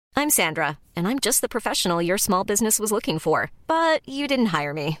I'm Sandra, and I'm just the professional your small business was looking for. But you didn't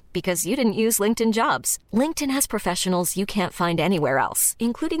hire me because you didn't use LinkedIn Jobs. LinkedIn has professionals you can't find anywhere else,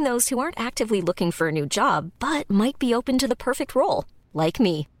 including those who aren't actively looking for a new job, but might be open to the perfect role, like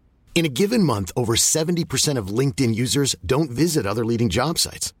me. In a given month, over 70% of LinkedIn users don't visit other leading job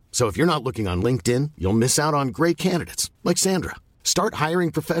sites. So if you're not looking on LinkedIn, you'll miss out on great candidates like Sandra. Start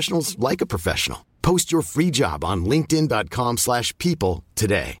hiring professionals like a professional. Post your free job on linkedin.com/people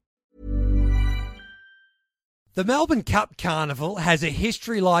today. The Melbourne Cup Carnival has a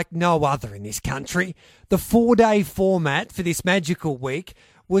history like no other in this country. The 4-day format for this magical week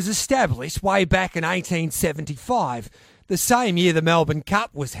was established way back in 1875, the same year the Melbourne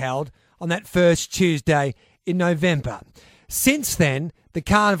Cup was held on that first Tuesday in November. Since then, the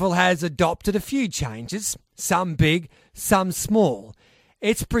carnival has adopted a few changes, some big, some small.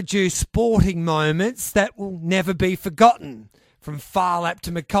 It's produced sporting moments that will never be forgotten, from Phar Lap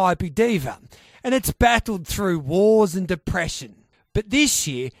to Mackay Diva, and it's battled through wars and depression. But this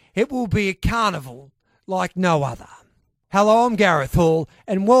year, it will be a carnival like no other. Hello, I'm Gareth Hall,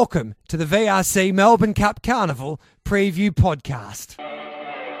 and welcome to the VRC Melbourne Cup Carnival Preview Podcast.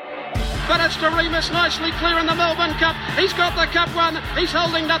 But it's DeRemus nicely clear in the Melbourne Cup. He's got the Cup won. He's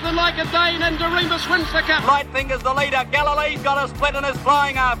holding nothing like a Dane, and DeRemus wins the Cup. Lightfinger's the leader. Galilee's got a split and is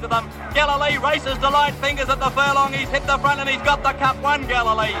flying after them. Galilee races to Lightfingers at the furlong. He's hit the front and he's got the Cup won,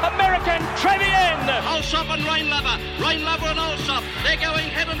 Galilee. American Trevian. Allsop and Rainlover. Rainlover and Allsop. They're going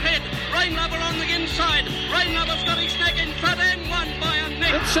head and head. Rainlover on the inside. Rainlover's got his neck in front and won by a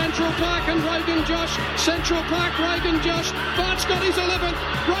neck. It's Central Park and Rogan Josh. Central Park, Rogan Josh. Bart's got his 11th.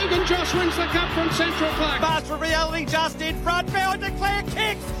 Rogan Josh wins the Cup from Central Park. Bart's for Reality just in front. Bowen Declare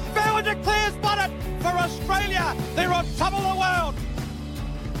kicks. Bowen Declare's won it for Australia. They're on top of the world.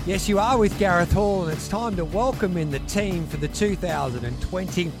 Yes, you are with Gareth Hall, and it's time to welcome in the team for the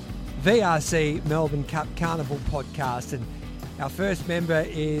 2020 VRC Melbourne Cup Carnival podcast. And our first member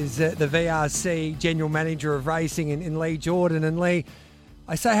is the VRC General Manager of Racing in Lee Jordan. And Lee,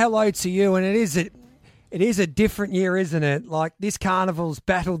 I say hello to you, and it is a different year, isn't it? Like, this carnival's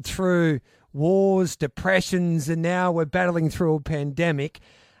battled through wars, depressions, and now we're battling through a pandemic.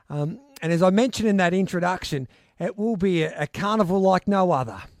 And as I mentioned in that introduction, it will be a carnival like no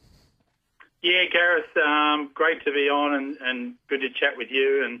other. Yeah, Gareth, great to be on and good to chat with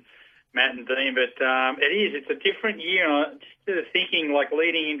you and Matt and Dean. But it's a different year. Just thinking, like,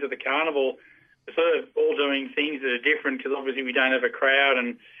 leading into the carnival, we're sort of all doing things that are different because obviously we don't have a crowd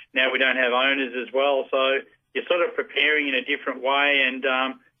and now we don't have owners as well. So you're sort of preparing in a different way. And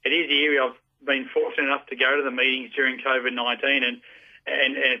it is a year I've been fortunate enough to go to the meetings during COVID-19 and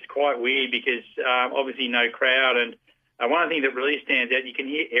it's quite weird because obviously no crowd. And one of the things that really stands out, you can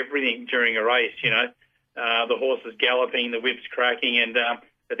hear everything during a race, you know, the horses galloping, the whips cracking. And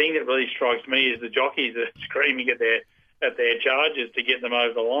the thing that really strikes me is the jockeys are screaming at their chargers to get them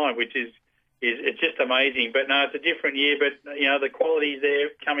over the line, which is it's just amazing. But no, it's a different year. But, you know, the quality's there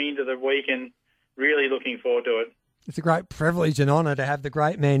coming into the week and really looking forward to it. It's a great privilege and honour to have the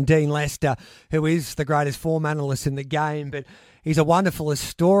great man Dean Lester, who is the greatest form analyst in the game, but he's a wonderful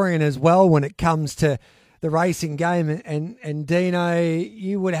historian as well when it comes to the racing game. And Dino,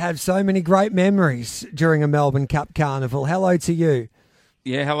 you would have so many great memories during a Melbourne Cup Carnival. Hello to you.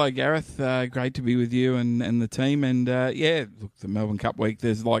 Yeah, hello, Gareth. Great to be with you and the team. And, look, the Melbourne Cup week,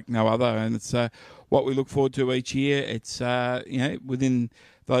 there's like no other, and it's what we look forward to each year. It's, within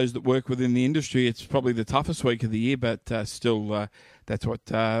those that work within the industry, it's probably the toughest week of the year, but still that's what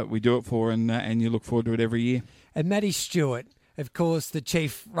we do it for, and you look forward to it every year. And Matty Stewart, of course, the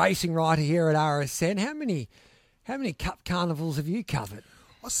chief racing writer here at RSN. How many Cup Carnivals have you covered?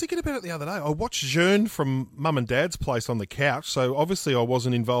 I was thinking about it the other day. I watched Jeune from Mum and Dad's place on the couch, so obviously I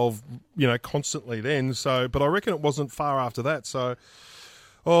wasn't involved, constantly then. So, but I reckon it wasn't far after that. So,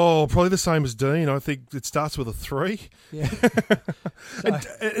 probably the same as Dean. I think it starts with a 3. Yeah.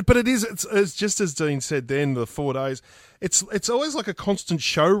 But it's just as Dean said then, the 4 days. It's always like a constant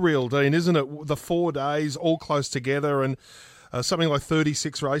show reel, Dean, isn't it? The 4 days all close together and something like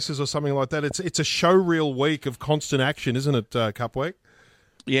 36 races or something like that. It's a show reel week of constant action, isn't it, Cup Week?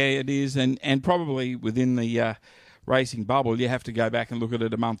 Yeah, it is, and probably within the racing bubble, you have to go back and look at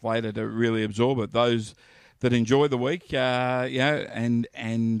it a month later to really absorb it. Those that enjoy the week, and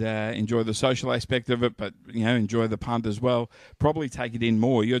enjoy the social aspect of it, but enjoy the punt as well, probably take it in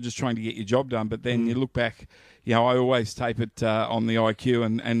more. You're just trying to get your job done, but then you look back. I always tape it on the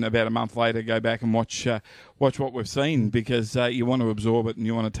IQ, and about a month later go back and watch what we've seen, because you want to absorb it and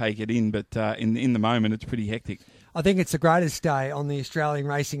you want to take it in. But in the moment, it's pretty hectic. I think it's the greatest day on the Australian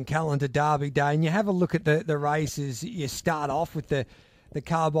racing calendar, Derby Day, and you have a look at the races. You start off with the the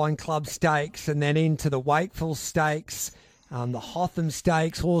Carbine Club Stakes, and then into the Wakeful Stakes, the Hotham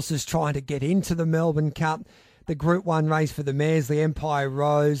Stakes, horses trying to get into the Melbourne Cup, the Group 1 race for the mares, the Empire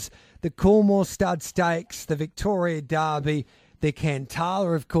Rose, the Coolmore Stud Stakes, the Victoria Derby, the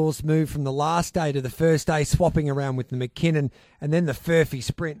Cantala, of course, moved from the last day to the first day, swapping around with the McKinnon, and then the Furphy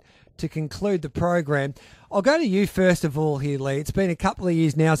Sprint to conclude the program. I'll go to you first of all here, Lee. It's been a couple of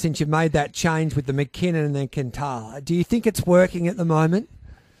years now since you made that change with the McKinnon and the Cantala. Do you think it's working at the moment?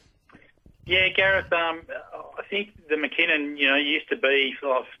 Yeah, Gareth, I think the McKinnon, used to be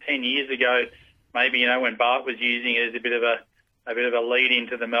 10 years ago, maybe, when Bart was using it as a bit of a lead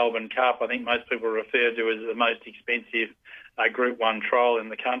into the Melbourne Cup. I think most people refer to it as the most expensive Group 1 trial in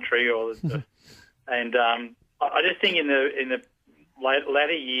the country. And I just think in the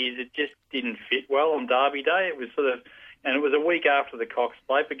latter years, it just didn't fit well on Derby Day. It was and it was a week after the Cox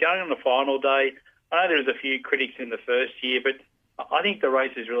Plate, but going on the final day, I know there was a few critics in the first year, but I think the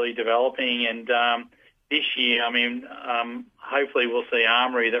race is really developing. And this year, hopefully we'll see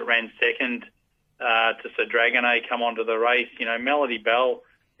Armory that ran second to Sir Dragonet come onto the race. Melody Bell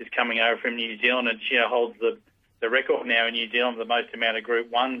is coming over from New Zealand, and she holds the record now in New Zealand, the most amount of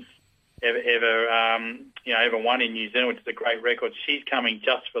Group 1s ever won in New Zealand, which is a great record. She's coming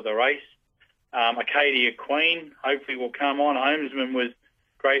just for the race. Acadia Queen hopefully will come on. Homesman was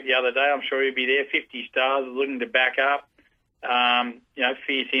great the other day. I'm sure he'll be there. 50 Stars looking to back up.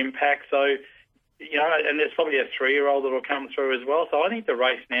 Fierce Impact. So, and there's probably a 3-year-old that will come through as well. So I think the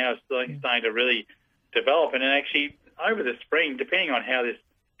race now is starting to really develop. And then actually over the spring, depending on how this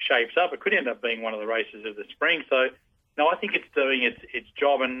shapes up, it could end up being one of the races of the spring. So, no, I think it's doing its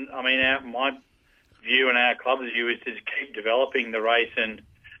job. And, my view and our club's view is to keep developing the race and,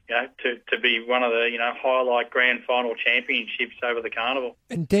 to be one of the, highlight grand final championships over the carnival.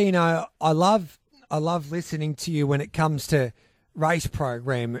 And, Dino, I love listening to you when it comes to race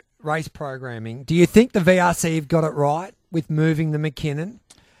programming. Do you think the VRC have got it right with moving the McKinnon?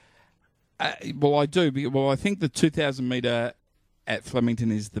 Well, I do. Well, I think the 2,000 metre at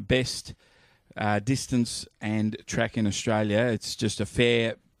Flemington is the best distance and track in Australia. It's just a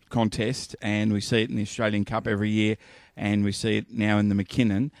fair contest, and we see it in the Australian Cup every year, and we see it now in the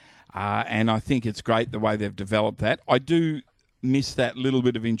McKinnon. And I think it's great the way they've developed that. I do miss that little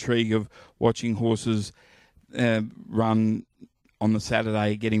bit of intrigue of watching horses run on the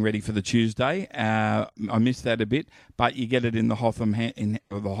Saturday, getting ready for the Tuesday. I miss that a bit, but you get it in the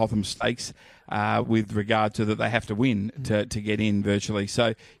Hotham Stakes with regard to that they have to win to get in virtually.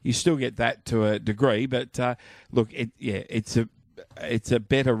 So you still get that to a degree, but look, it's a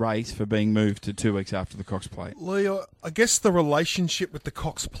better race for being moved to 2 weeks after the Cox Plate. Leo, I guess the relationship with the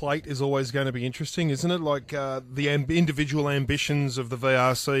Cox Plate is always going to be interesting, isn't it? Like the individual ambitions of the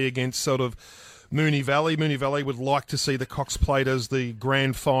VRC against sort of Moonee Valley. Moonee Valley would like to see the Cox Plate as the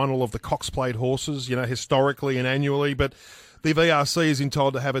grand final of the Cox Plate horses, historically and annually, but the VRC is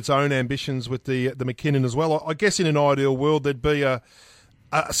entitled to have its own ambitions with the McKinnon as well. I guess in an ideal world there'd be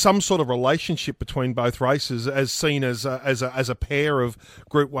some sort of relationship between both races, as seen as a pair of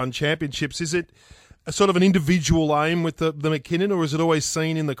Group 1 championships. Is it a sort of an individual aim with the McKinnon, or is it always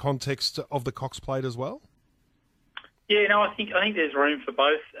seen in the context of the Cox Plate as well? Yeah, no, I think there's room for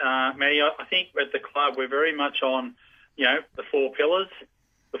both, Matty. I think at the club we're very much on, the 4 pillars.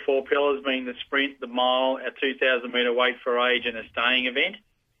 The 4 pillars being the sprint, the mile, our 2,000 metre weight for age, and a staying event.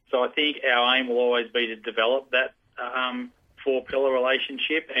 So I think our aim will always be to develop that 4-pillar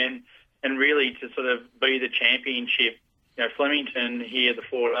relationship and really to sort of be the championship. Flemington here, the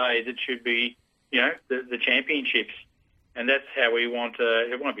 4 days, it should be, the championships. And that's how we want to,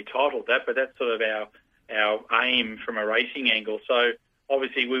 it won't be titled that, but that's sort of our aim from a racing angle. So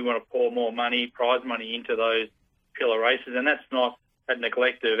obviously we want to pour more money, prize money into those pillar races, and that's not a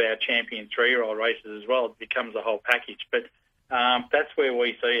neglect of our champion 3-year-old races as well. It becomes a whole package. But that's where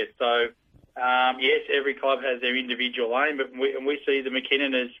we see it. So, yes, every club has their individual aim, but we see the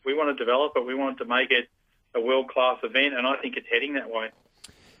McKinnon as we want to develop it. We want to make it a world-class event, and I think it's heading that way.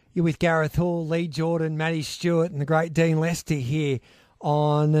 You're with Gareth Hall, Lee Jordan, Matty Stewart, and the great Dean Lester here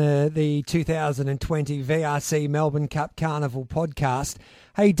on the 2020 VRC Melbourne Cup Carnival podcast.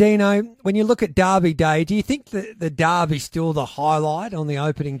 Hey, Dino, when you look at Derby Day, do you think the Derby's still the highlight on the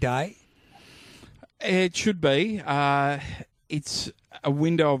opening day? It should be. It's a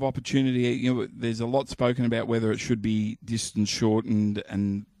window of opportunity. There's a lot spoken about whether it should be distance shortened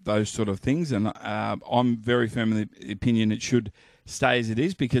and those sort of things, and I'm very firm in the opinion it should stay as it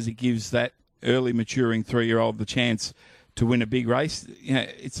is, because it gives that early maturing 3-year-old the chance to win a big race.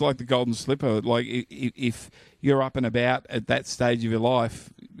 It's like the Golden Slipper. Like, if you're up and about at that stage of your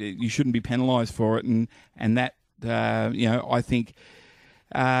life, you shouldn't be penalised for it. And that, I think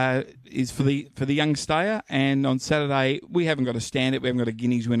is for the young stayer. And on Saturday, we haven't got a Standard, we haven't got a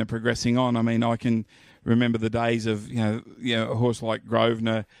Guineas winner progressing on. I mean, I can remember the days of a horse like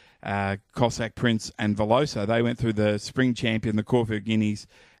Grosvenor, Cossack Prince, and Veloso. They went through the Spring Champion, the Caulfield Guineas,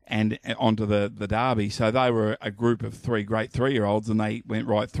 and onto the Derby. So they were a group of three great 3-year-olds, and they went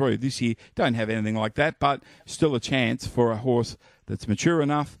right through. This year, don't have anything like that, but still a chance for a horse that's mature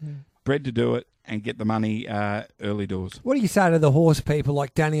enough, bred to do it, and get the money early doors. What do you say to the horse people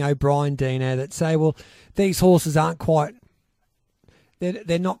like Danny O'Brien, Dino, that say, well, these horses aren't quite...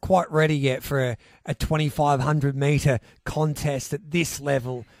 They're not quite ready yet for a 2,500 metre contest at this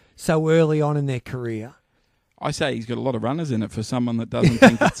level so early on in their career? I say he's got a lot of runners in it for someone that doesn't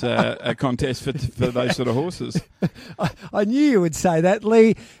think it's a contest for those sort of horses. I knew you would say that,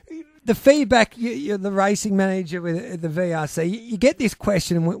 Lee. The feedback, you're the racing manager with the VRC, you get this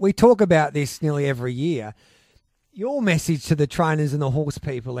question, and we talk about this nearly every year. Your message to the trainers and the horse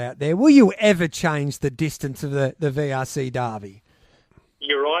people out there, will you ever change the distance of the VRC Derby?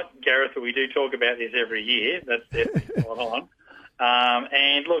 You're right, Gareth, we do talk about this every year. That's definitely spot on.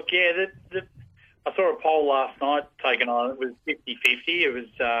 And look, I saw a poll last night taken on. It was 50-50. It was,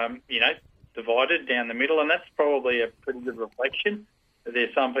 divided down the middle, and that's probably a pretty good reflection.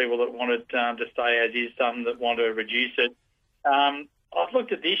 There's some people that wanted to stay as is, some that want to reduce it. I've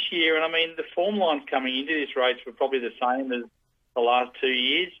looked at this year, and I mean, the form lines coming into this race were probably the same as the last 2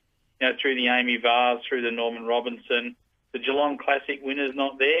 years. Through the Amy Vars, through the Norman Robinson. The Geelong Classic winner's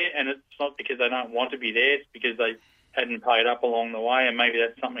not there, and it's not because they don't want to be there. It's because they hadn't paid up along the way, and maybe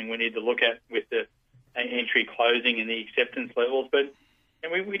that's something we need to look at with the entry closing and the acceptance levels. But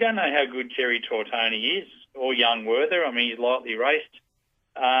we don't know how good Cherry Tortoni is, or Young Werther. I mean, he's lightly raced.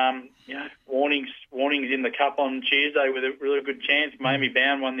 Warnings in the Cup on Tuesday with a really good chance. Mamie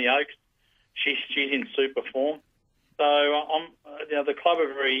Bound won the Oaks. She's in super form. So the club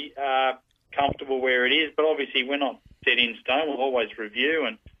are very comfortable where it is, but obviously we're not set in stone. We'll always review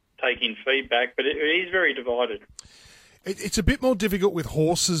and take in feedback, but it is very divided. It's a bit more difficult with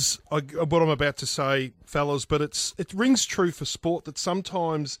horses, what I'm about to say, fellas, but it rings true for sport that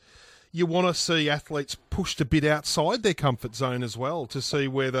sometimes you want to see athletes pushed a bit outside their comfort zone as well, to see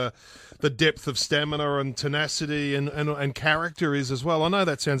where the depth of stamina and tenacity and character is as well. I know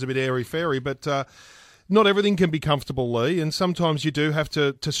that sounds a bit airy-fairy, but not everything can be comfortable, Lee, and sometimes you do have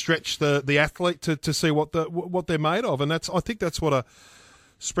to stretch the athlete to see what they're made of, and I think that's what a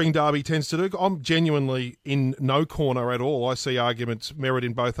Spring Derby tends to do. I'm genuinely in no corner at all. I see merit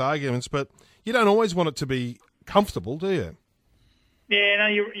in both arguments, but you don't always want it to be comfortable, do you? Yeah, no,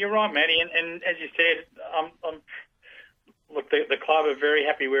 you're right, Matty, and as you said, look, the club are very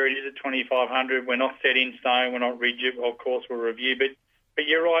happy where it is at 2,500. We're not set in stone. We're not rigid. Of course, we'll review, but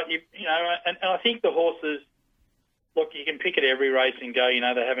you're right. And I think the horses, look, you can pick at every race and go,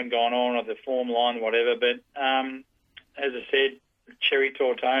 they haven't gone on or the form line, whatever. But as I said, Cherry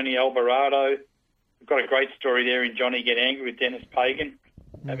Tortoni, Alvarado, we've got a great story there in Johnny Get Angry with Dennis Pagan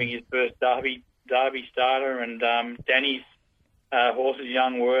having his first Derby starter, and Danny's horses,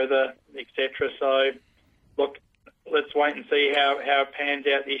 Young Werther, etc. So, look, let's wait and see how it pans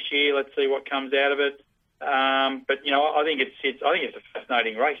out this year. Let's see what comes out of it. But I think it's a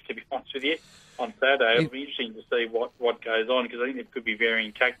fascinating race, to be honest with you. On Saturday, it'll be interesting to see what goes on, because I think there could be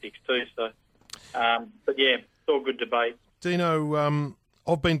varying tactics too. So, but yeah, it's all good debate. Dino,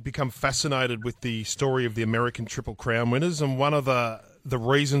 I've become fascinated with the story of the American Triple Crown winners, and one of the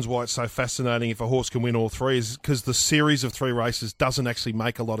reasons why it's so fascinating if a horse can win all three is because the series of three races doesn't actually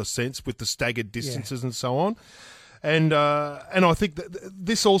make a lot of sense with the staggered distances and so on. And I think that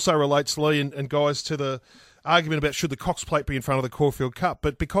this also relates, Lee and guys, to the argument about should the Cox Plate be in front of the Caulfield Cup.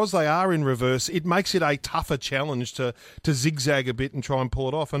 But because they are in reverse, it makes it a tougher challenge to zigzag a bit and try and pull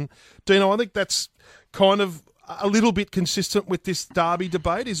it off. And, Dino, I think that's kind of a little bit consistent with this Derby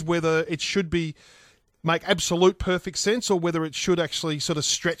debate, is whether it should make absolute perfect sense or whether it should actually sort of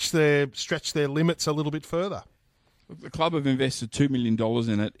stretch their limits a little bit further. The club have invested $2 million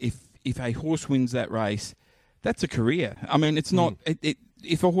in it. If a horse wins that race, that's a career. I mean, it's not...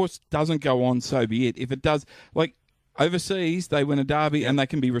 If a horse doesn't go on, so be it. If it does... Like, overseas, they win a Derby and they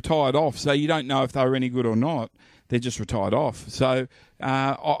can be retired off, so you don't know if they were any good or not. They're just retired off. So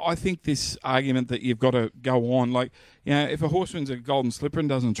I think this argument that you've got to go on, like, if a horse wins a Golden Slipper and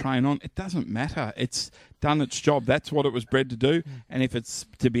doesn't train on, it doesn't matter. It's done its job. That's what it was bred to do. And if it's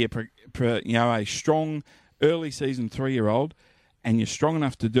to be a strong early season 3-year-old, and you're strong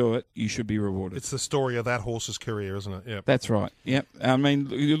enough to do it, you should be rewarded. It's the story of that horse's career, isn't it? Yep. That's right. Yep. I mean,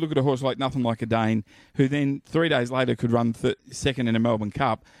 you look at a horse like Nothing Like a Dane, who then 3 days later could run second in a Melbourne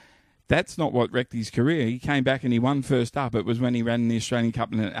Cup. that's not what wrecked his career. He came back and he won first up. It was when he ran the Australian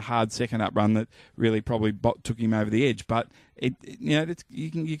Cup in a hard second up run that really probably took him over the edge. But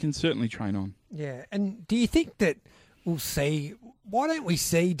you can certainly train on. Yeah, and do you think that we'll see? Why don't we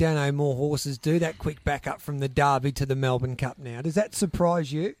see, Dano, more horses do that quick back up from the Derby to the Melbourne Cup now? Does that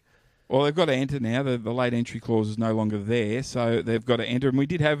surprise you? Well, they've got to enter now. The late entry clause is no longer there, so they've got to enter. And we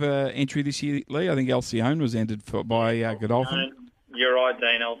did have an entry this year, Lee. I think Alcyone was entered by Godolphin. You're right,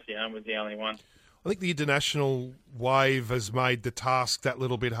 Dean. Alcyone was the only one. I think the international wave has made the task that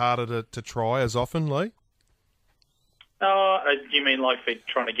little bit harder to try as often, Lee. Do you mean like for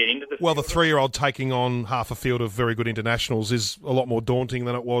trying to get into the field? Well, the 3-year-old taking on half a field of very good internationals is a lot more daunting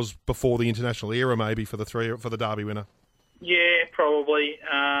than it was before the international era, maybe, for the Derby winner. Yeah, probably.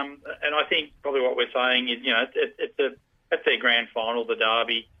 And I think probably what we're saying is, it's their grand final, the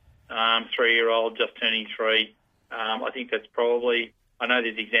Derby. 3-year-old just turning 3. I think that's probably. I know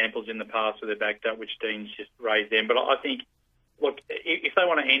there's examples in the past where they're backed up, which Dean's just raised them. But I think, look, if they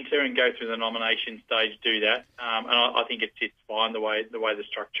want to enter and go through the nomination stage, do that. And I think it's fine the way the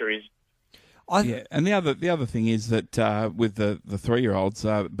structure is. And the other thing is that with the 3-year-olds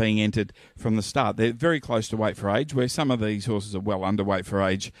being entered from the start, they're very close to weight for age, where some of these horses are well underweight for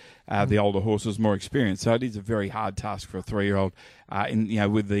age. The older horses more experienced, so it is a very hard task for a 3-year-old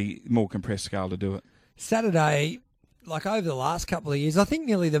with the more compressed scale to do it. Saturday, like over the last couple of years, I think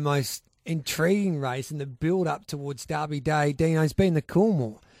nearly the most intriguing race in the build-up towards Derby Day, Dino, has been the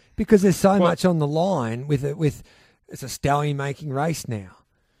Coolmore, because there's so much on the line with it's a stallion-making race now.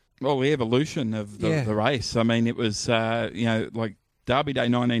 Well, the evolution of the race. I mean, it was, like Derby Day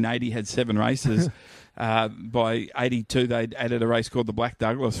 1980 had 7 races. By 82, they'd added a race called the Black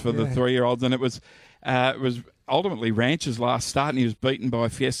Douglas for the 3-year-olds, and it was ultimately Ranch's last start, and he was beaten by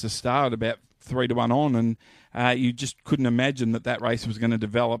Fiesta Star at about 3-1 on, and you just couldn't imagine that race was going to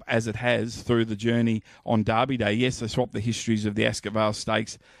develop as it has through the journey on Derby Day. Yes, they swapped the histories of the Ascot Vale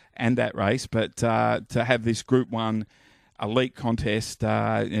Stakes and that race, but to have this Group 1 elite contest,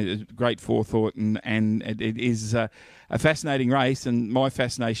 great forethought, and it is a fascinating race. And my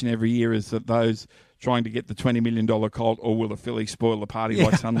fascination every year is that those trying to get the $20 million colt, or will a filly spoil the party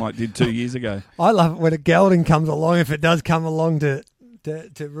like Sunlight did 2 years ago? I love it when a gelding comes along, if it does come along to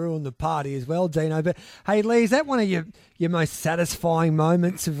ruin the party as well, Dino. But hey, Lee, is that one of your most satisfying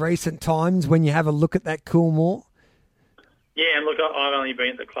moments of recent times when you have a look at that Coolmore? Yeah, and look, I've only been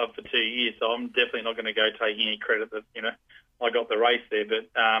at the club for 2 years, so I'm definitely not going to go taking any credit that, I got the race there. But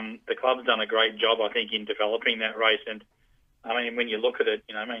the club's done a great job, I think, in developing that race. And, I mean, when you look at it,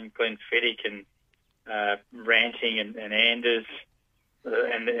 Glenn Feddick and Ranting and Anders,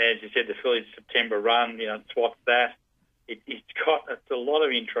 and as you said, the filly's September run, what's that? It's got a lot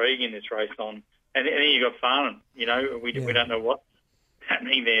of intrigue in this race on. And then you've got Farnham, we don't know what's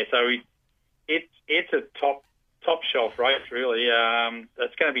happening there. So it's a top shelf race, really.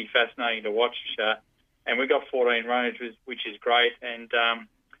 That's going to be fascinating to watch. And we've got 14 runners, which is great. And,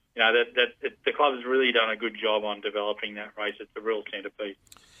 the club has really done a good job on developing that race. It's a real centrepiece.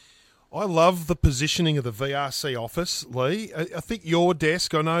 I love the positioning of the VRC office, Lee. I think your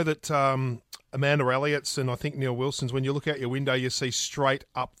desk, I know that Amanda Elliott's and I think Neil Wilson's, when you look out your window, you see straight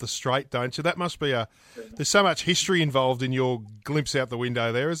up the straight, don't you? That must be there's so much history involved in your glimpse out the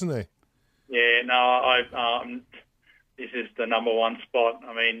window there, isn't there? Yeah, no, this is the number one spot.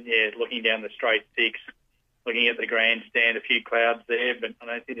 I mean, looking down the straight 6, looking at the grandstand, a few clouds there, but I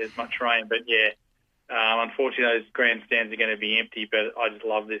don't think there's much rain. But unfortunately, those grandstands are going to be empty. But I just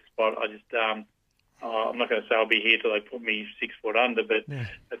love this spot. I just, I'm not going to say I'll be here till they put me 6 foot under, but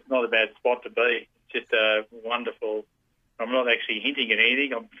it's not a bad spot to be. It's just a wonderful. I'm not actually hinting at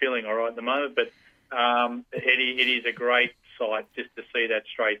anything. I'm feeling all right at the moment, but it is a great sight just to see that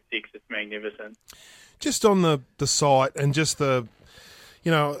straight 6. It's magnificent. Just on the site and just the,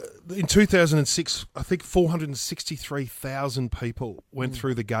 in 2006, I think 463,000 people went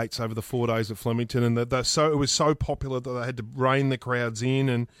through the gates over the 4 days at Flemington, and it was so popular that they had to rein the crowds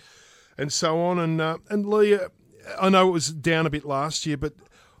in and so on. And Lee, I know it was down a bit last year, but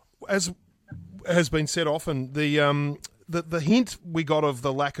as has been said often, the hint we got of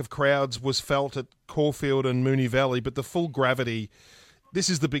the lack of crowds was felt at Caulfield and Moonee Valley, but the full gravity. This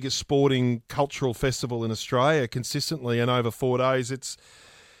is the biggest sporting cultural festival in Australia consistently, and over 4 days, it's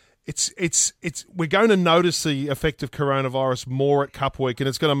we're going to notice the effect of coronavirus more at Cup Week, and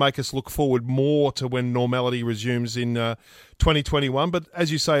it's going to make us look forward more to when normality resumes in 2021. But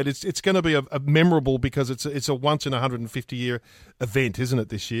as you say, it's going to be a memorable because it's a once in 150 year event, isn't it,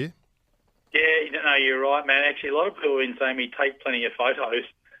 this year? Yeah, no, you're right, man. Actually, a lot of people have been saying we take plenty of photos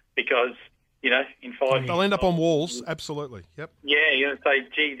because in 5 years. They'll end up on walls, absolutely. Yep. Yeah, you're going to say,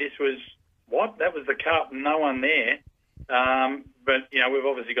 gee, this was what? That was the Cup, no one there. But, we've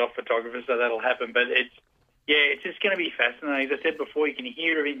obviously got photographers, so that'll happen. But it's just going to be fascinating. As I said before, you can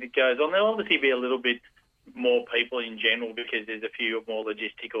hear everything that goes on. There'll obviously be a little bit more people in general because there's a few more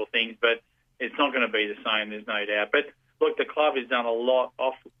logistical things, but it's not going to be the same, there's no doubt. But, look, the club has done a lot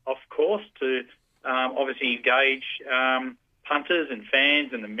off course to obviously engage punters and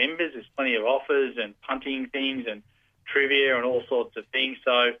fans and the members. There's plenty of offers and punting things and trivia and all sorts of things.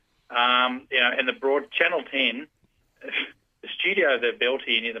 So, and the broad Channel 10, the studio they've built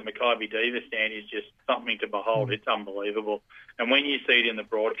here near the Mackay Diva stand is just something to behold. It's unbelievable. And when you see it in the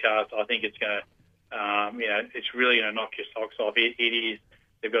broadcast, I think it's going to, it's really going to knock your socks off. It is.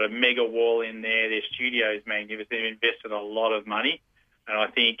 They've got a mega wall in there. Their studio is magnificent. They've invested a lot of money. And I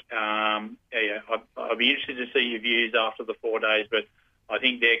think, I'll be interested to see your views after the 4 days, but I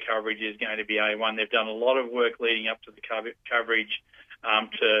think their coverage is going to be A1. They've done a lot of work leading up to the coverage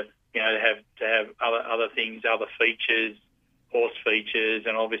to have other things, other features, horse features,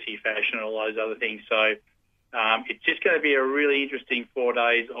 and obviously fashion and all those other things. So it's just going to be a really interesting 4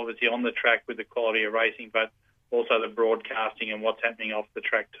 days, obviously on the track with the quality of racing, but also the broadcasting and what's happening off the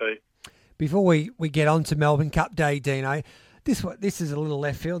track too. Before we get on to Melbourne Cup Day, Dino, this is a little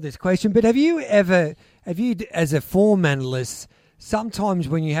left field, this question, but have you as a form analyst, sometimes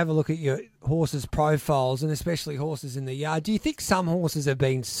when you have a look at your horses' profiles, and especially horses in the yard, do you think some horses have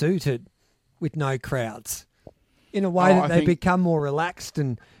been suited with no crowds in a way that they become more relaxed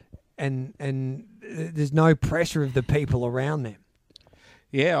and there's no pressure of the people around them?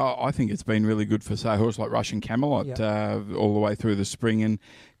 Yeah, I think it's been really good for, say, a horse like Russian Camelot all the way through the spring. And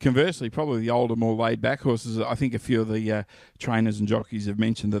conversely, probably the older, more laid-back horses, I think a few of the trainers and jockeys have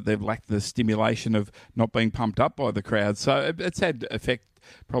mentioned that they've lacked the stimulation of not being pumped up by the crowd. So it's had effect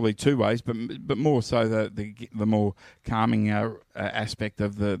probably two ways, but more so the more calming aspect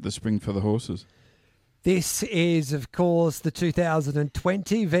of the spring for the horses. This is, of course, the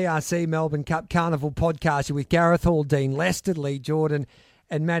 2020 VRC Melbourne Cup Carnival podcast with Gareth Hall, Dean Lester, Lee Jordan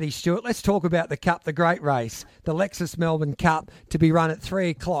and Matty Stewart. Let's talk about the Cup, the great race, the Lexus Melbourne Cup, to be run at 3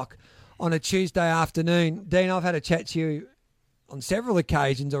 o'clock on a Tuesday afternoon. Dean, I've had a chat to you on several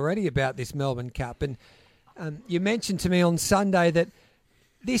occasions already about this Melbourne Cup, and you mentioned to me on Sunday that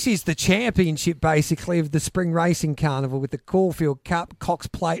this is the championship, basically, of the Spring Racing Carnival, with the Caulfield Cup, Cox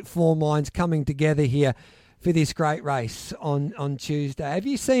Plate form lines coming together here for this great race on Tuesday. Have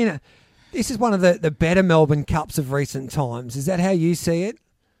you seen it? This is one of the better Melbourne Cups of recent times. Is that how you see it?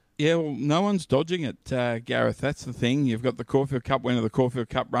 Yeah, well, no one's dodging it, Gareth. That's the thing. You've got the Caulfield Cup winner, the Caulfield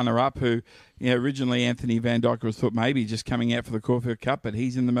Cup runner-up, who, originally Anthony Van Dyke was thought maybe just coming out for the Caulfield Cup, but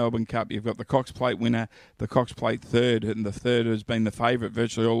he's in the Melbourne Cup. You've got the Cox Plate winner, the Cox Plate third, and the third has been the favourite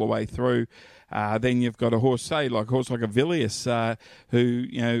virtually all the way through. Then you've got a horse like a Villiers,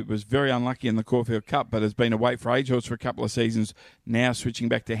 who was very unlucky in the Caulfield Cup, but has been a weight for age horse for a couple of seasons, now switching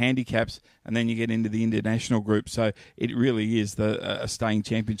back to handicaps, and then you get into the international group. So it really is a staying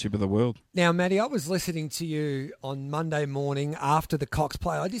championship of the world. Now, Matty, I was listening to you on Monday morning after the Cox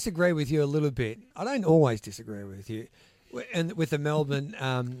Plate. I disagree with you a little bit. I don't always disagree with you, and with the Melbourne,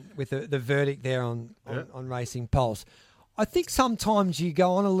 with the verdict there on Racing Pulse. I think sometimes you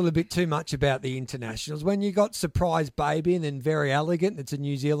go on a little bit too much about the internationals. When you got Surprise Baby and then Very Elegant, it's a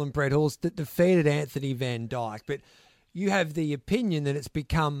New Zealand bred horse that defeated Anthony Van Dyke. But you have the opinion that it's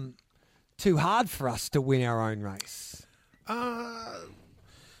become too hard for us to win our own race. The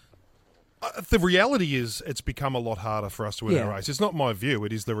reality is it's become a lot harder for us to win our race. It's not my view.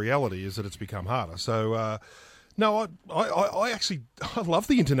 It is the reality is that it's become harder. So... No, I actually love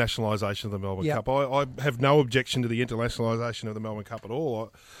the internationalisation of the Melbourne Cup. I have no objection to the internationalisation of the Melbourne Cup at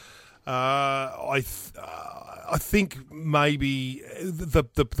all. I think maybe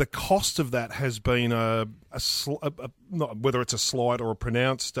the cost of that has been not whether it's a slight or a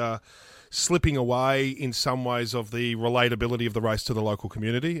pronounced slipping away in some ways of the relatability of the race to the local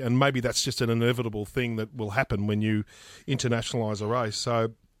community, and maybe that's just an inevitable thing that will happen when you internationalise a race.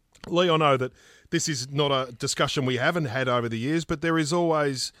 So, Lee, I know that this is not a discussion we haven't had over the years, but there is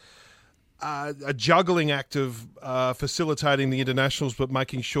always a juggling act of facilitating the internationals, but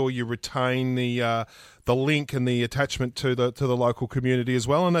making sure you retain the link and the attachment to the local community as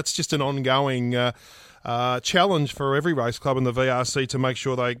well. And that's just an ongoing challenge for every race club in the VRC to make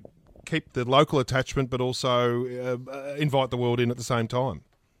sure they keep the local attachment, but also invite the world in at the same time.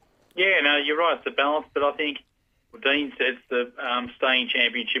 Yeah, no, you're right. It's a balance, but I think Dean says the staying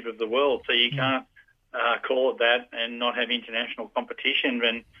championship of the world, so you can't call it that and not have international competition.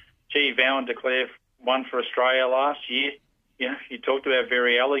 And Vow and Declare won for Australia last year. You talked about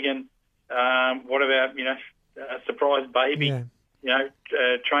Very Elegant. What about, Surprise Baby? Yeah.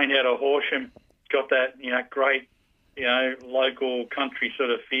 Trained out of Horsham. Got that, great, local country sort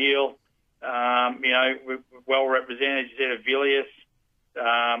of feel. Well represented. You said of Villiers.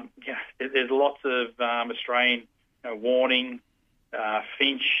 There's lots of Australian Warning,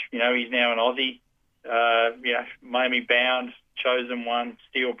 Finch. He's now an Aussie. Miami Bound, Chosen One,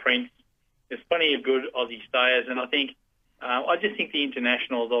 Steel Prince. There's plenty of good Aussie stayers, and I think I just think the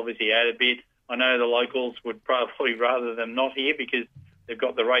internationals obviously add a bit. I know the locals would probably rather them not here because they've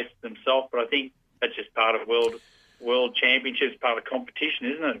got the race themselves, but I think that's just part of world championships, part of competition,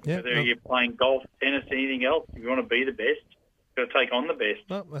 isn't it? Yeah, Whether you're playing golf, tennis, anything else, if you want to be the best, you've got to take on the best.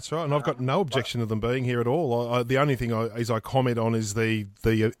 No, that's right, and I've got no objection to them being here at all. The only thing I comment on is the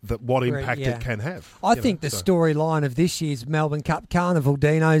what impact it can have. I think the storyline of this year's Melbourne Cup Carnival,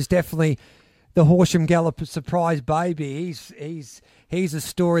 Dino, is definitely the Horsham Galloper Surprise Baby. He's a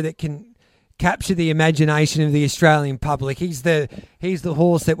story that can capture the imagination of the Australian public. He's the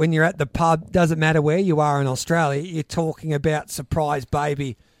horse that when you're at the pub, doesn't matter where you are in Australia, you're talking about Surprise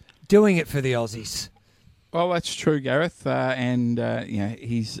Baby doing it for the Aussies. Well, that's true, Gareth, and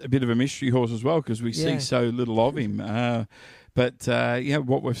he's a bit of a mystery horse as well because we see so little of him. But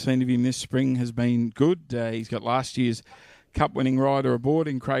what we've seen of him this spring has been good. He's got last year's Cup-winning rider aboard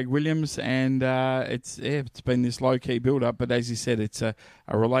in Craig Williams, and it's been this low-key build-up. But as you said, it's a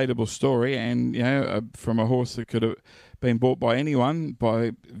relatable story, and from a horse that could have been bought by anyone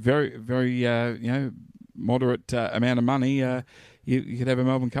by very, very moderate amount of money. You could have a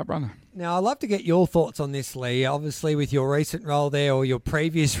Melbourne Cup runner. Now, I'd love to get your thoughts on this, Lee. Obviously, with your recent role there or your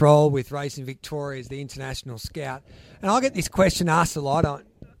previous role with Racing Victoria as the international scout, and I'll get this question asked a lot.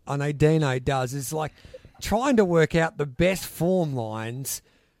 I know Dino does. It's like trying to work out the best form lines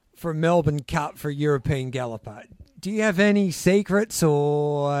for a Melbourne Cup for a European galloper. Do you have any secrets,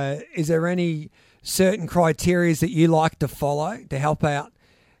 or is there any certain criteria that you like to follow to help out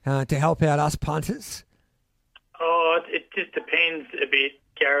us punters? Oh, it just depends a bit,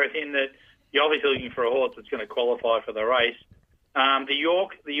 Gareth, in that you're obviously looking for a horse that's going to qualify for the race. The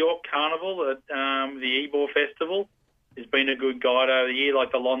York Carnival at the Ebor Festival has been a good guide over the year,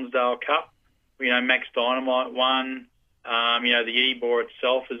 like the Lonsdale Cup. Max Dynamite won. The Ebor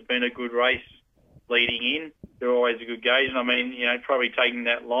itself has been a good race leading in. They're always a good gauge. And I mean, probably taking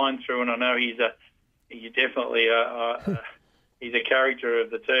that line through, and I know he's definitely he's a character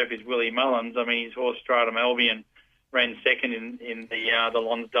of the turf, is Willie Mullins. I mean, his horse Stratum Albion ran second in the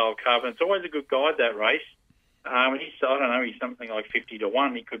Lonsdale Cup, and it's always a good guide, that race. I don't know, he's something like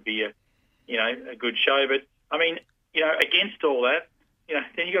 50-1. He could be a good show. But I mean, against all that,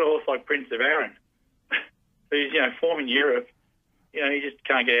 then you got a horse like Prince of Arran, who's form in Europe. He just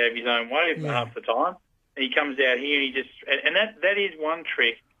can't get out of his own way half the time. And he comes out here and that is one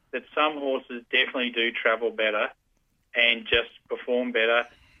trick that some horses definitely do travel better and just perform better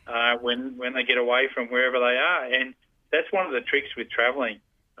when they get away from wherever they are. And that's one of the tricks with travelling.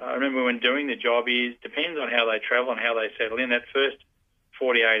 I remember when doing the job depends on how they travel and how they settle in. That first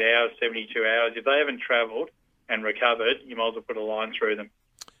 48 hours, 72 hours, if they haven't travelled and recovered, you might as well put a line through them.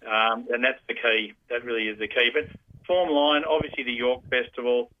 And that's the key. That really is the key. But form line, obviously the York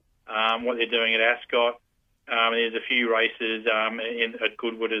Festival, what they're doing at Ascot. There's a few races at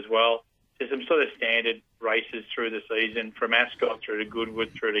Goodwood as well. There's some sort of standard races through the season, from Ascot through to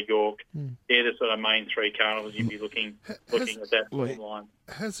Goodwood through to York. They're the sort of main three carnivals you'd be looking at that form line.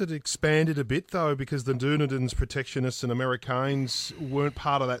 Has it expanded a bit, though, because the Dunedins, Protectionists and Americanes weren't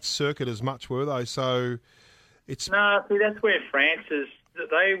part of that circuit as much, were they? So it's... No, see, that's where France is.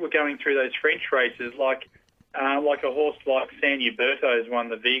 They were going through those French races, like a horse like Sandy Berto's won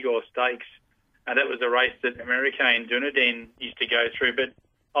the Vigor Stakes. That was a race that American Dunedin used to go through. But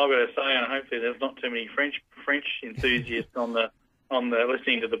I've got to say, and hopefully there's not too many French enthusiasts on the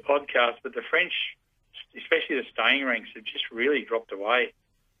listening to the podcast, but the French, especially the staying ranks, have just really dropped away.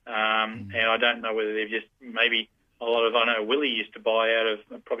 And I don't know whether they've just maybe a lot of, I know Willie used to buy out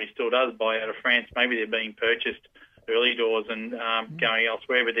of, probably still does buy out of France. Maybe they're being purchased early doors and going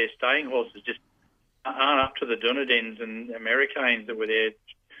elsewhere, but their staying horses just aren't up to the Dunedins and Americanes that were there.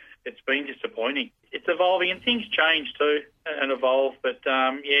 It's been disappointing. It's evolving, and things change too and evolve. But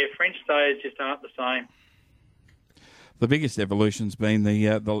French stayers just aren't the same. The biggest evolution's been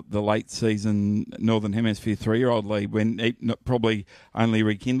the late season Northern Hemisphere 3-year-old league, when probably only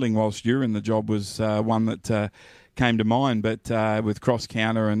rekindling whilst you're in the job was one that came to mind. But with Cross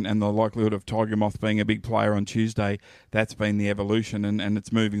Counter and the likelihood of Tiger Moth being a big player on Tuesday, that's been the evolution, and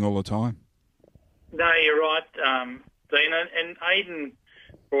it's moving all the time. No, you're right, Dean. And Aidan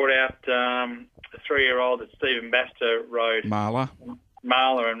brought out a 3-year-old that Stephen Baster rode. Marla.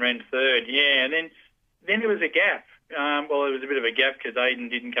 Marla and ran third. Yeah, and then there was a gap. There was a bit of a gap because Aiden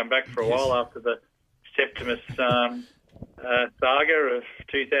didn't come back for a while after the Septimus saga of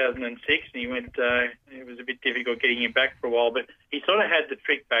 2006, and he went. It was a bit difficult getting him back for a while, but he sort of had the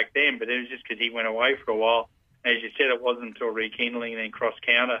trick back then. But it was just because he went away for a while. As you said, it wasn't until rekindling and then cross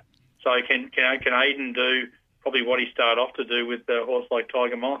counter. So can Aiden do probably what he started off to do with a horse like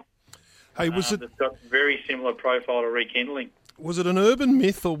Tiger Moth? Hey, was it? It's got very similar profile to rekindling. Was it an urban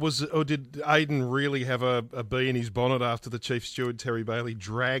myth, or did Aiden really have a bee in his bonnet after the chief steward Terry Bailey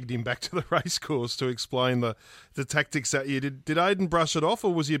dragged him back to the racecourse to explain the tactics that year? Did Aiden brush it off,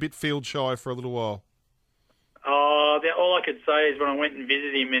 or was he a bit field shy for a little while? All I could say is when I went and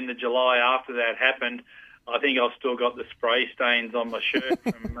visited him in the July after that happened, I think I've still got the spray stains on my shirt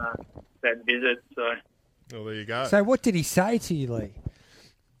from that visit. So, well, there you go. So what did he say to you, Lee?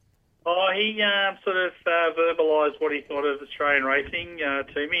 He sort of verbalised what he thought of Australian racing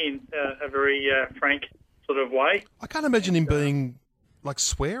to me in a very frank sort of way. I can't imagine him being, like,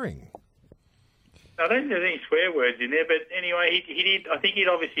 swearing. I don't think there's any swear words in there, but anyway, he did. I think he'd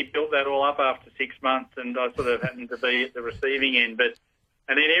obviously built that all up after 6 months, and I sort of happened to be at the receiving end.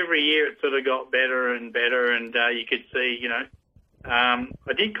 And then every year it sort of got better and better, and you could see, I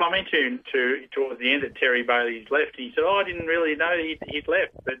did comment to him towards the end that Terry Bailey's left. He said, I didn't really know he'd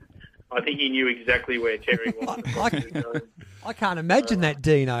left, but I think he knew exactly where Terry was. I can't imagine that,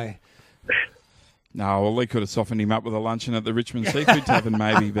 Dino. No, well, Lee could have softened him up with a luncheon at the Richmond Seafood Tavern,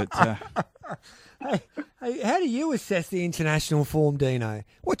 maybe, but... Hey, how do you assess the international form, Dino?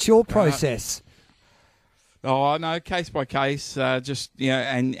 What's your process? Oh, no, case by case,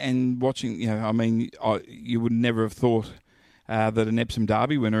 and watching, you would never have thought that an Epsom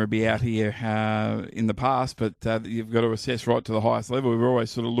Derby winner would be out here in the past, but you've got to assess right to the highest level. We're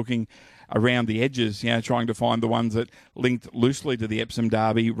always sort of looking around the edges, trying to find the ones that linked loosely to the Epsom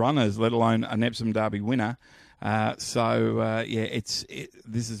Derby runners, let alone an Epsom Derby winner. This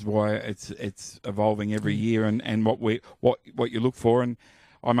is why it's evolving every year, and what you look for. And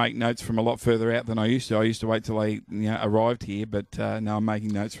I make notes from a lot further out than I used to. I used to wait till they arrived here, but now I'm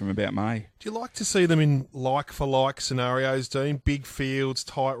making notes from about May. Do you like to see them in like-for-like scenarios, Dean? Big fields,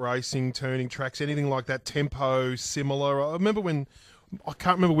 tight racing, turning tracks, anything like that, tempo similar? I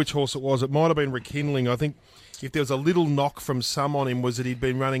can't remember which horse it was. It might have been Rekindling. I think if there was a little knock from some on him was that he'd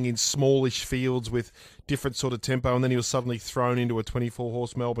been running in smallish fields with different sort of tempo, and then he was suddenly thrown into a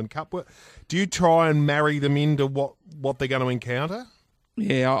 24-horse Melbourne Cup. Do you try and marry them into what they're going to encounter?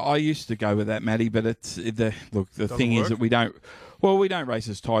 Yeah, I used to go with that, Matty, but the thing work? Is that we don't race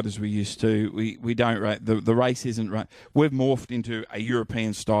as tight as we used to. We don't the race isn't. We've morphed into a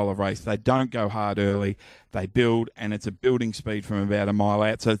European style of race. They don't go hard early. They build, and it's a building speed from about a mile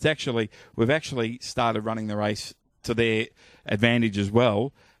out. So we've actually started running the race to their advantage as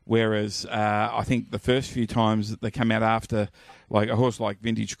well. Whereas I think the first few times that they come out after, like a horse like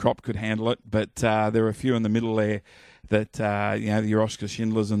Vintage Crop could handle it, but there were a few in the middle there that, your Oscar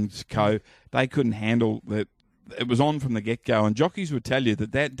Schindlers and co, they couldn't handle that. It was on from the get-go, and jockeys would tell you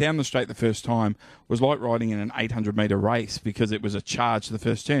that down the straight the first time was like riding in an 800-metre race because it was a charge to the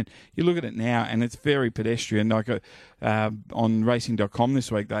first turn. You look at it now, and it's very pedestrian. Like on racing.com this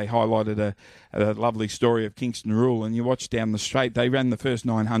week, they highlighted a lovely story of Kingston Rule, and you watch down the straight, they ran the first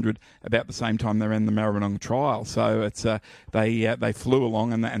 900 about the same time they ran the Maribyrnong Trial. So it's they flew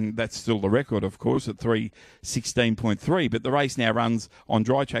along, and that's still the record, of course, at 3:16.3. But the race now runs on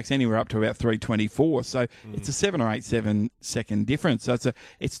dry tracks anywhere up to about 3:24. So it's a 7 or 8 second difference. So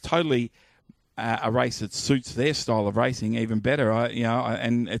it's totally a race that suits their style of racing even better.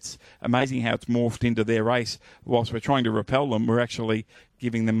 And it's amazing how it's morphed into their race. Whilst we're trying to repel them, we're actually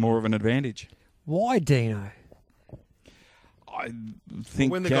giving them more of an advantage. Why, Dino? I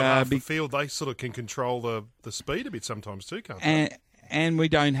think when they got half the field, they sort of can control the speed a bit sometimes too, can't they? And we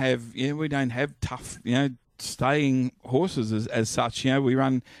don't have tough, staying horses as such. We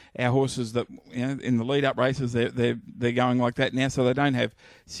run our horses that in the lead up races they're going like that now, so they don't have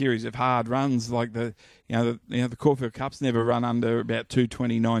series of hard runs like the Caulfield Cups never run under about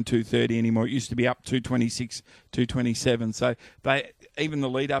 229, 230 anymore. It used to be up 226, 227. So even the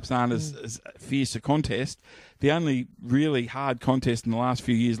lead ups aren't as fierce a contest. The only really hard contest in the last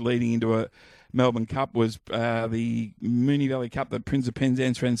few years leading into a Melbourne Cup was the Moonee Valley Cup that Prince of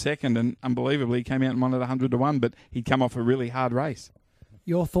Penzance ran second, and unbelievably he came out and won at 100-1, but he'd come off a really hard race.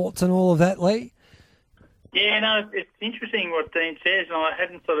 Your thoughts on all of that, Lee? Yeah, no, it's interesting what Dean says, and I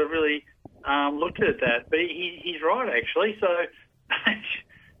hadn't sort of really looked at that, but he's right, actually. So,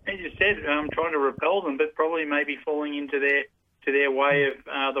 as you said, trying to repel them, but probably maybe falling into their way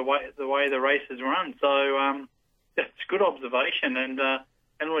of the way the race is run. So, that's a good observation, and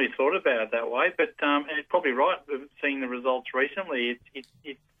hadn't really thought about it that way. But and it's probably right. Seeing the results recently, it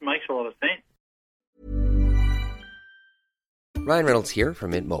makes a lot of sense. Ryan Reynolds here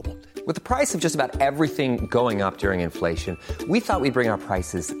from Mint Mobile. With the price of just about everything going up during inflation, we thought we'd bring our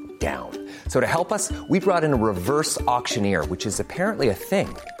prices down. So to help us, we brought in a reverse auctioneer, which is apparently a thing.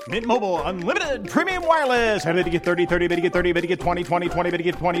 Mint Mobile Unlimited Premium Wireless. How to get 30, 30, bit to get 30, bit to get 20, 20, 20, bit to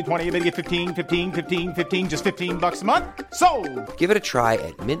get 20, 20, bit to get 15, 15, 15, 15, just $15 a month? Sold! Give it a try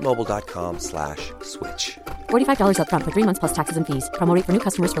at mintmobile.com/switch. $45 up front for 3 months plus taxes and fees. Promo rate for new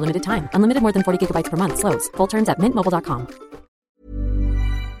customers for limited time. Unlimited more than 40 gigabytes per month. Slows full terms at mintmobile.com.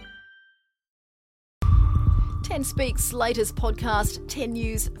 10 Speaks' latest podcast, 10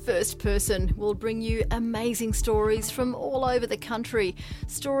 News First Person, will bring you amazing stories from all over the country.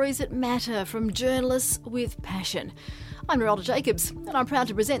 Stories that matter from journalists with passion. I'm Neralda Jacobs, and I'm proud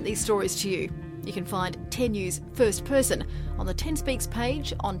to present these stories to you. You can find 10 News First Person on the 10 Speaks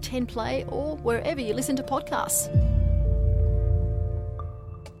page, on 10 Play, or wherever you listen to podcasts.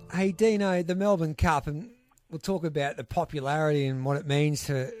 Hey, Dino, the Melbourne Cup, and we'll talk about the popularity and what it means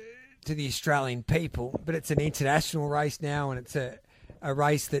to the Australian people, but it's an international race now, and it's a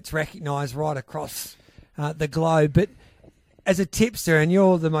race that's recognised right across the globe. But as a tipster, and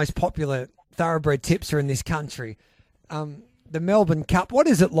you're the most popular thoroughbred tipster in this country, the Melbourne Cup, what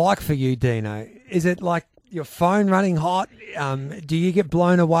is it like for you, Dino? Is it like your phone running hot? Do you get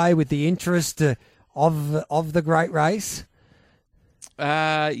blown away with the interest of the great race?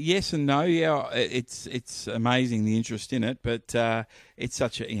 Yes and no. Yeah, it's amazing, the interest in it, but it's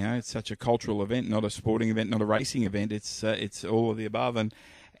such a cultural event, not a sporting event, not a racing event. It's all of the above, and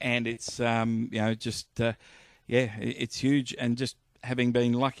it's it's huge. And just having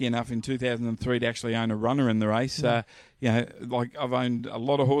been lucky enough in 2003 to actually own a runner in the race, like I've owned a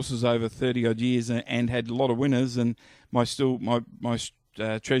lot of horses over 30 odd years and had a lot of winners, and my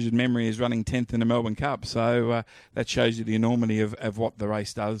treasured memory is running 10th in the Melbourne Cup. So that shows you the enormity of what the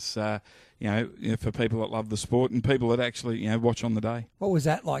race does, for people that love the sport and people that actually watch on the day. What was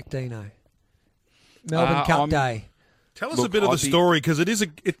that like, Dino? Melbourne Cup Day. Tell us a bit of the story, because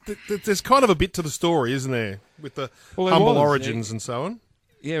there's kind of a bit to the story, isn't there, with the humble origins and so on.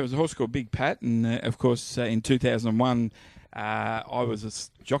 Yeah, it was a horse called Big Pat, and of course in 2001. I was a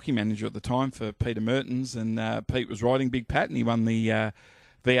jockey manager at the time for Peter Mertens, and Pete was riding Big Pat, and he won the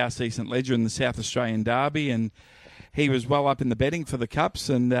VRC St Ledger in the South Australian Derby, and he was well up in the betting for the Cups,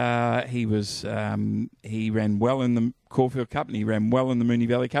 and he ran well in the Caulfield Cup, and he ran well in the Moonee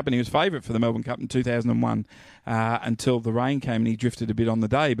Valley Cup, and he was favourite for the Melbourne Cup in 2001 until the rain came and he drifted a bit on the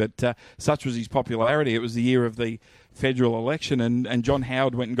day. But such was his popularity. It was the year of the federal election, and John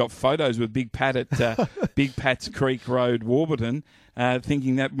Howard went and got photos with Big Pat at Big Pat's Creek Road, Warburton,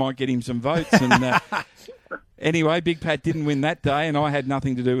 thinking that might get him some votes. And anyway, Big Pat didn't win that day, and I had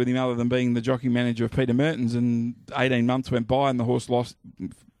nothing to do with him other than being the jockey manager of Peter Mertens. And 18 months went by, and the horse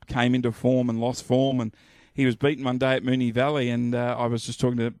came into form and lost form, and he was beaten one day at Moonee Valley, and I was just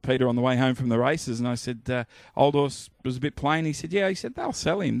talking to Peter on the way home from the races, and I said, old horse was a bit plain. He said, yeah. He said, they'll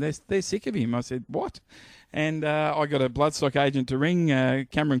sell him. They're sick of him. I said, what? And I got a bloodstock agent to ring.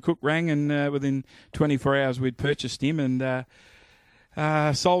 Cameron Cook rang, and within 24 hours we'd purchased him and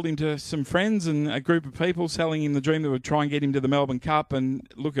sold him to some friends and a group of people, selling him the dream that would try and get him to the Melbourne Cup. And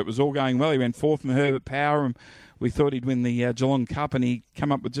look, it was all going well. He ran fourth in the Herbert Power, and we thought he'd win the Geelong Cup, and he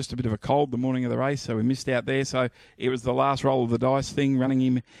come up with just a bit of a cold the morning of the race, so we missed out there. So it was the last roll of the dice thing, running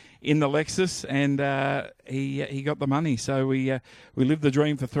him in the Lexus, and he got the money. So we lived the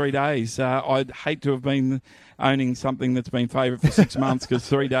dream for 3 days. I'd hate to have been owning something that's been favourite for 6 months, because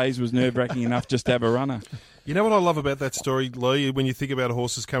 3 days was nerve-wracking enough just to have a runner. You know what I love about that story, Lee, when you think about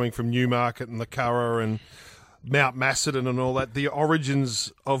horses coming from Newmarket and the Curragh and Mount Macedon and all that, the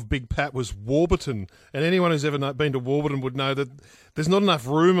origins of Big Pat was Warburton. And anyone who's ever been to Warburton would know that there's not enough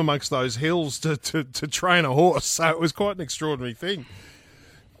room amongst those hills to train a horse. So it was quite an extraordinary thing.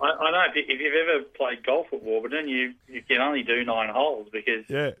 I know if you've ever played golf at Warburton, you can only do 9 holes because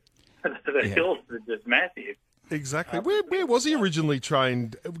the hills are just massive. Exactly. Where was he originally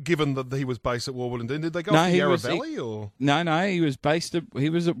trained, given that he was based at Warburton? Did they go to Yarra Valley? Or? No, he was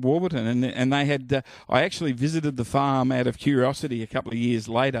at Warburton, and they had. I actually visited the farm out of curiosity a couple of years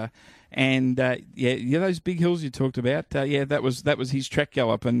later, and those big hills you talked about. That was his track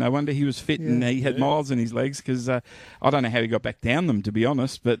gallop, and no wonder he was fit and he had miles in his legs, because I don't know how he got back down them, to be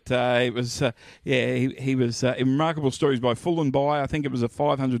honest. But it was he was remarkable stories by Full and Buy. I think it was a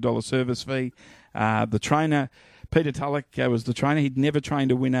 $500 service fee. The trainer Peter Tulloch was the trainer. He'd never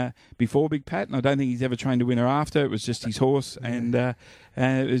trained a winner before Big Pat, and I don't think he's ever trained a winner after. It was just his horse, and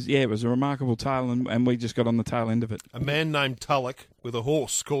it was a remarkable tale, and we just got on the tail end of it. A man named Tulloch with a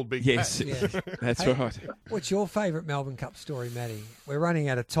horse called Big Yes, Pat. that's Hey, right. What's your favourite Melbourne Cup story, Matty? We're running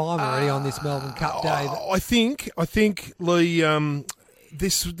out of time already on this Melbourne Cup day. I think Lee.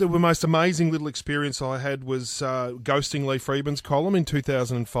 The most amazing little experience I had was ghosting Lee Freedman's column in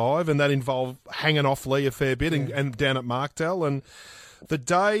 2005, and that involved hanging off Lee a fair bit and down at Markdale. And the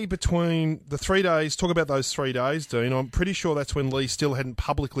day between the 3 days, talk about those 3 days, Dean, I'm pretty sure that's when Lee still hadn't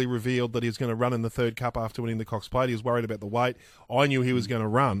publicly revealed that he was going to run in the third cup after winning the Cox Plate. He was worried about the weight. I knew he was going to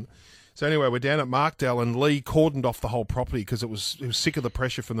run. So anyway, we're down at Markdale, and Lee cordoned off the whole property because he was sick of the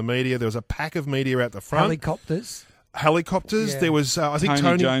pressure from the media. There was a pack of media out the front. Helicopters. Yeah. There was, I think,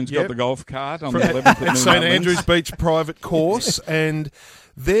 Tony Jones got the golf cart on the 11th at St Andrews Beach private course, and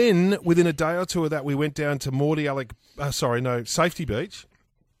then within a day or two of that, we went down to Safety Beach,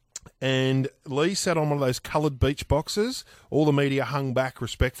 and Lee sat on one of those coloured beach boxes. All the media hung back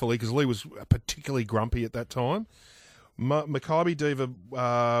respectfully because Lee was particularly grumpy at that time. Maccabi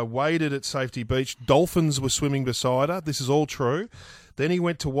Diva waded at Safety Beach. Dolphins were swimming beside her. This is all true. Then he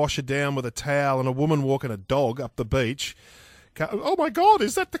went to wash her down with a towel, and a woman walking a dog up the beach. Oh, my God,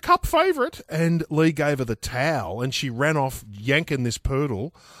 is that the cup favourite? And Lee gave her the towel, and she ran off yanking this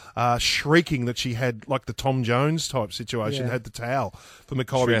poodle, shrieking that she had, like the Tom Jones type situation, had the towel for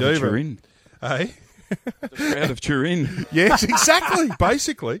Maccabi Diva. Turin. Hey? The Shroud of Turin. Yes, exactly,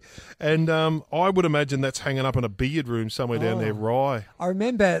 basically. And I would imagine that's hanging up in a billiard room somewhere down there, Rye. I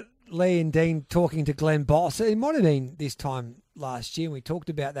remember Lee and Dean talking to Glenn Boss. It might have been this time last year. We talked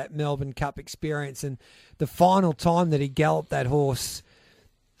about that Melbourne Cup experience and the final time that he galloped that horse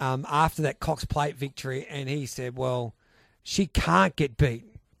after that Cox Plate victory. And he said, well, she can't get beat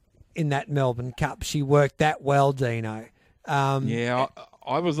in that Melbourne Cup. She worked that well, Dino.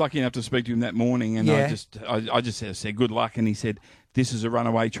 I was lucky enough to speak to him that morning, and I just said good luck, and he said, this is a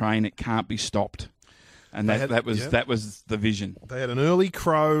runaway train. It can't be stopped. And that was the vision. They had an early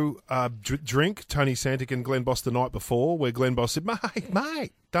crow drink, Tony Santic and Glenn Boss, the night before, where Glenn Boss said,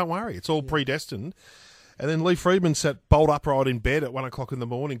 mate, don't worry, it's all predestined. And then Lee Freedman sat bolt upright in bed at 1 o'clock in the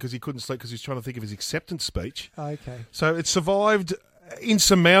morning because he couldn't sleep because he was trying to think of his acceptance speech. Okay. So it survived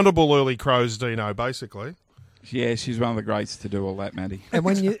insurmountable early crows, Dino, basically. Yeah, she's one of the greats to do all that, Matty. And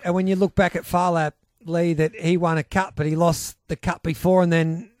when you look back at Phar Lap, Lee, that he won a cup, but he lost the cup before, and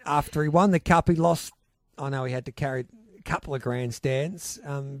then after he won the cup, he lost. I know he had to carry a couple of grandstands,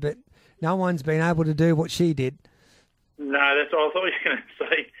 but no one's been able to do what she did. No, that's what I thought you were going to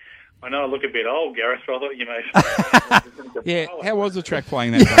say. I know I look a bit old, Gareth, but I thought you may... Yeah, how was the track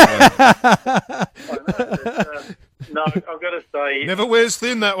playing that day? No, I've got to say... Never wears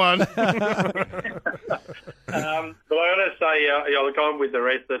thin, that one. But I've got to say, look, I'm with the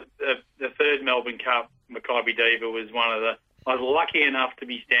rest. The third Melbourne Cup, Maccabi Diva, was one of the... I was lucky enough to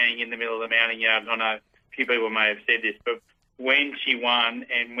be standing in the middle of the mounting yard. I know a few people may have said this, but when she won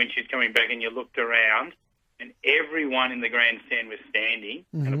and when she was coming back and you looked around and everyone in the grandstand was standing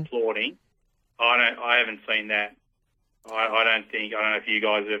and applauding, I haven't seen that. I don't know if you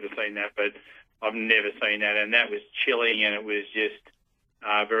guys have ever seen that, but I've never seen that. And that was chilling, and it was just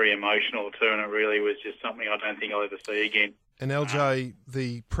very emotional too, and it really was just something I don't think I'll ever see again. And LJ,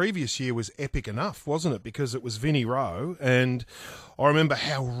 the previous year was epic enough, wasn't it? Because it was Vinnie Rowe, and I remember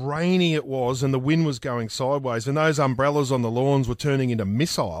how rainy it was and the wind was going sideways, and those umbrellas on the lawns were turning into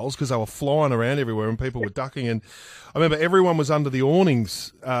missiles because they were flying around everywhere and people were ducking. And I remember everyone was under the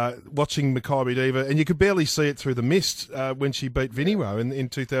awnings watching Maccabi Diva, and you could barely see it through the mist when she beat Vinnie Rowe in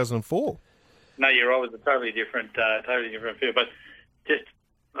 2004. No, you're right. It was a totally different feel, but just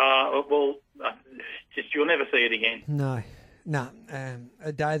you'll never see it again. No,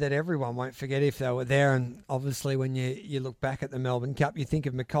 a day that everyone won't forget if they were there. And obviously when you look back at the Melbourne Cup, you think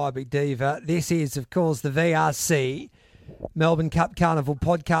of Maccabi Diva. This is, of course, the VRC Melbourne Cup Carnival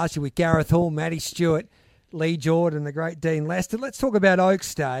podcast. You're with Gareth Hall, Matty Stewart, Lee Jordan, the great Dean Lester. Let's talk about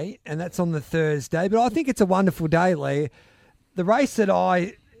Oaks Day, and that's on the Thursday. But I think it's a wonderful day, Lee. The race that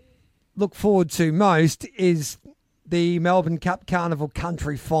I look forward to most is the Melbourne Cup Carnival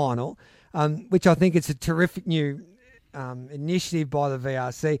Country Final, which I think it's a terrific new initiative by the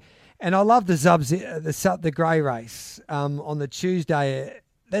VRC, and I love the grey race on the Tuesday.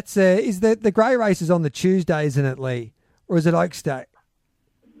 That's the grey race is on the Tuesday, isn't it, Lee, or is it Oaks Day?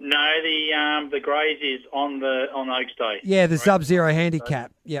 No, the greys is on Oaks Day. Yeah, the Sub-Zero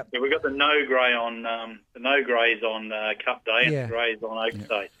handicap. Yep. Yeah, we've got the no grey on greys on Cup Day and the greys on Oaks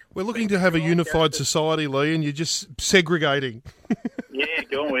Day. We're looking to have a unified society, Lee, and you're just segregating. Yeah,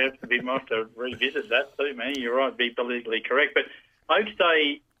 John. We have to revisit that too, man. You're right, be politically correct. But Oaks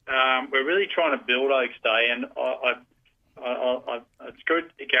Day, we're really trying to build Oaks Day, and it's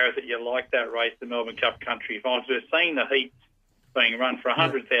good, Gareth, that you like that race, the Melbourne Cup Country Finals. We're seeing the heats being run for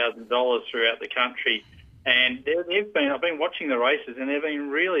 $100,000 throughout the country, and I've been watching the races, and they've been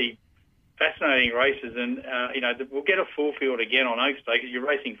really fascinating races. And we'll get a full field again on Oaks Day because you're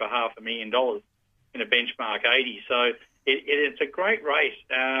racing for $500,000 in a benchmark 80. So it's a great race.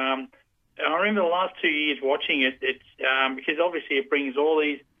 I remember the last 2 years watching it. It's because obviously it brings all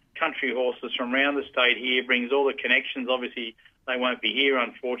these country horses from around the state here, brings all the connections. Obviously, they won't be here,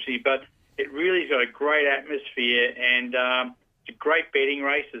 unfortunately, but it really's got a great atmosphere, and it's a great betting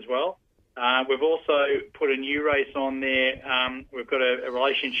race as well. We've also put a new race on there. We've got a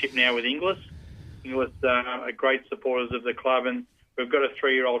relationship now with Inglis. Inglis are great supporters of the club, and we've got a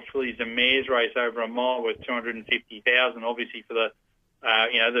 3-year-old fillies and mares race over a mile worth $250,000. Obviously for the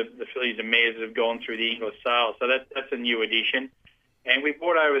fillies and mares that have gone through the Inglis sale. So that's a new addition. And we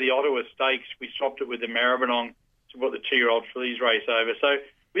brought over the Ottawa Stakes. We swapped it with the Maribyrnong to put the 2-year-old fillies race over. So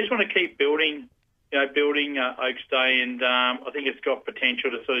we just want to keep building Oaks Day, and I think it's got potential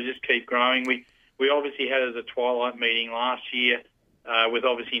to sort of just keep growing. We obviously had it as a twilight meeting last year with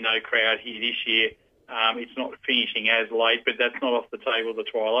obviously no crowd here this year. It's not finishing as late, but that's not off the table, the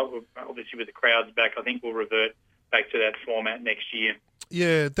twilight. Obviously, with the crowds back, I think we'll revert back to that format next year.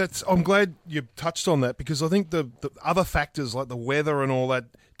 Yeah, I'm glad you touched on that, because I think the other factors like the weather and all that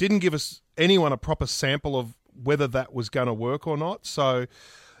didn't give anyone a proper sample of whether that was going to work or not. So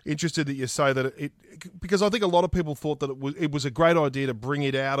interested that you say that because I think a lot of people thought that it was a great idea to bring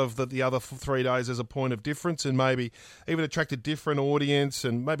it out of the other 3 days as a point of difference, and maybe even attract a different audience,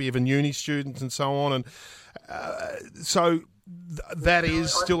 and maybe even uni students and so on. And that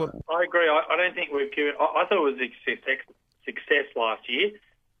is still. I agree. I don't think we've given. I thought it was a success last year.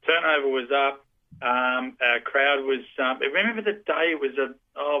 Turnover was up. Our crowd was. Remember the day was it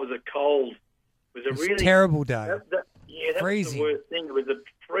was a cold. It was a really terrible day. That freezing. was the worst thing. It was a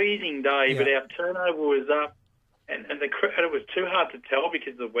freezing day, but our turnover was up, and the crowd, it was too hard to tell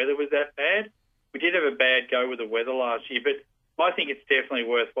because the weather was that bad. We did have a bad go with the weather last year, but I think it's definitely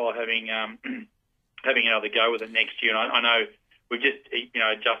worthwhile having another go with it next year. And I know we've just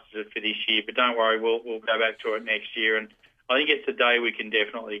adjusted it for this year, but don't worry, we'll go back to it next year. And I think it's a day we can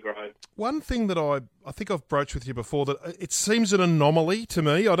definitely grow. One thing that I think I've broached with you before, that it seems an anomaly to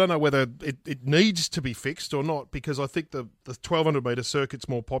me. I don't know whether it needs to be fixed or not, because I think the 1,200-metre circuit's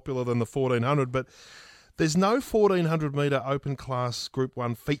more popular than the 1,400, but there's no 1,400-metre open class Group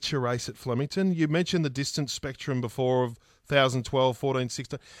 1 feature race at Flemington. You mentioned the distance spectrum before of 1,012,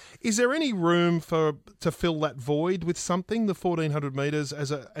 1,416. Is there any room to fill that void with something, the 1,400 metres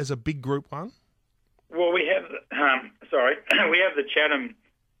as a big Group 1? Well, we have we have the Chatham,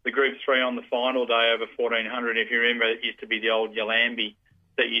 the Group 3 on the final day over 1,400. If you remember, it used to be the old Yallambie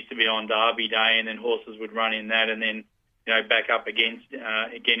that used to be on Derby Day, and then horses would run in that, and then back up again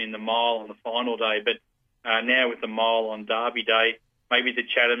in the mile on the final day. But now with the mile on Derby Day, maybe the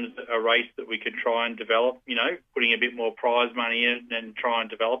Chatham's a race that we could try and develop. Putting a bit more prize money in and try and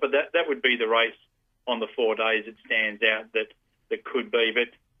develop it. That would be the race on the 4 days that stands out that could be. But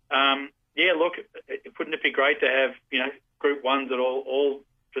look, wouldn't it be great to have Group 1s at all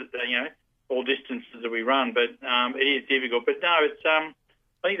distances that we run? But it is difficult. But no, it's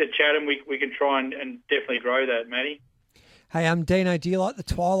I think the Chatham we can try and definitely grow that, Matty. Hey, Dino, do you like the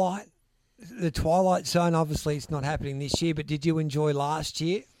Twilight? The Twilight Zone, obviously, it's not happening this year, but did you enjoy last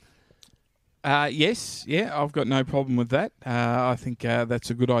year? Yes, I've got no problem with that. I think that's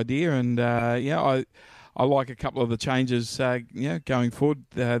a good idea, and I like a couple of the changes, going forward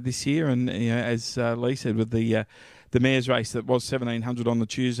this year. And as Lee said, with the mares race that was 1,700 on the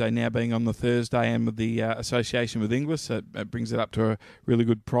Tuesday, now being on the Thursday, and with the association with Inglis, it brings it up to a really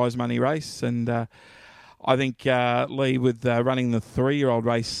good prize money race. And I think, Lee, with running the 3-year-old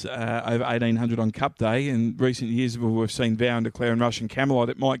race over 1,800 on Cup Day, in recent years we've seen Vow and Declare and Russian Camelot,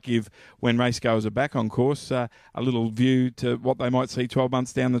 it might give, when racegoers are back on course, a little view to what they might see 12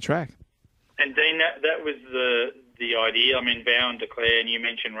 months down the track. And Dean, that was the idea. I mean, Vow and Declare, and you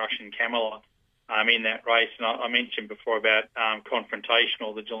mentioned Russian Camelot in that race. And I mentioned before about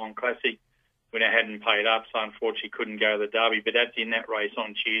Confrontational, the Geelong Classic, when it hadn't paid up, so unfortunately couldn't go to the Derby. But that's in that race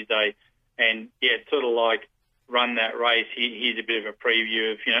on Tuesday. And, it's sort of like run that race. Here's a bit of a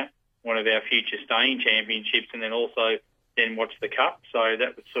preview of, one of our future staying championships, and then also then watch the Cup. So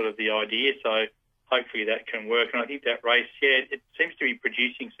that was sort of the idea. So hopefully that can work. And I think that race, it seems to be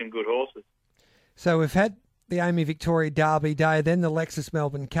producing some good horses. So we've had the Amy Victoria Derby Day, then the Lexus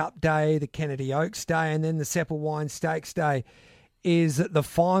Melbourne Cup Day, the Kennedy Oaks Day, and then the Seppelwine Stakes Day. is the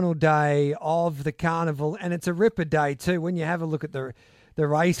final day of the carnival, and it's a ripper day too. When you have a look at the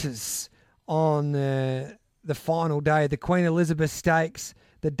races on the final day, the Queen Elizabeth Stakes,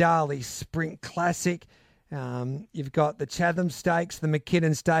 the Darley Sprint Classic, you've got the Chatham Stakes, the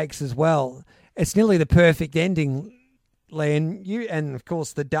McKinnon Stakes as well. It's nearly the perfect ending, Len. And of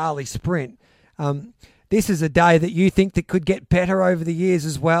course the Darley Sprint. This is a day that you think that could get better over the years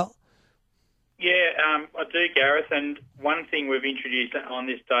as well. Yeah, I do, Gareth. And one thing we've introduced on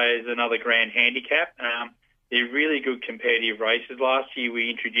this day is another grand handicap. They're really good competitive races. Last year we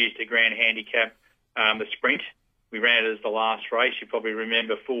introduced a grand handicap, the Sprint. We ran it as the last race. You probably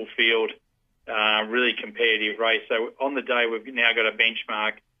remember full field, really competitive race. So on the day we've now got a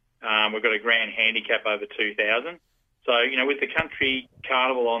benchmark. We've got a grand handicap over 2,000. So, with the country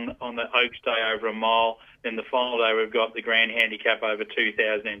carnival on the Oaks Day over a mile, then the final day we've got the grand handicap over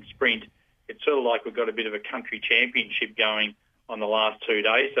 2,000 and Sprint. It's sort of like we've got a bit of a country championship going on the last 2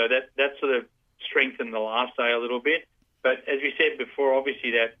 days. So that sort of strengthened the last day a little bit. But as we said before,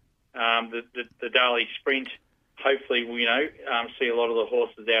 obviously that the Darley Sprint, hopefully we'll, see a lot of the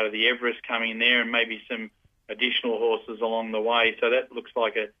horses out of the Everest coming in there and maybe some additional horses along the way. So that looks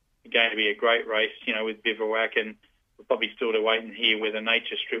like going to be a great race, with Bivouac, and we'll probably still to wait and hear whether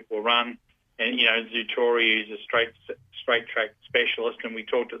Nature Strip will run. And, Zutori, who's a straight track specialist, and we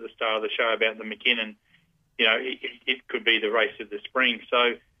talked at the start of the show about the McKinnon, it could be the race of the spring.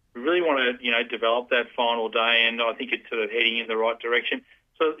 So we really want to, develop that final day, and I think it's sort of heading in the right direction.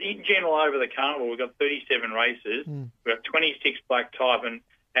 So in general, over the carnival, we've got 37 races. We've got 26 black type, and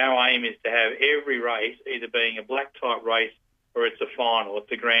our aim is to have every race either being a black type race or it's a final.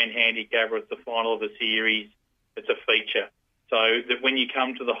 It's a grand handicap or it's the final of a series. It's a feature. So that when you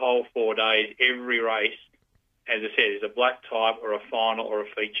come to the whole 4 days, every race, as I said, is a black type or a final or a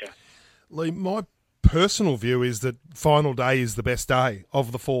feature. Lee, my personal view is that final day is the best day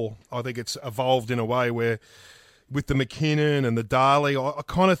of the four. I think it's evolved in a way where with the McKinnon and the Darley, I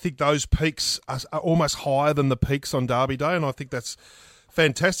kind of think those peaks are almost higher than the peaks on Derby Day, and I think that's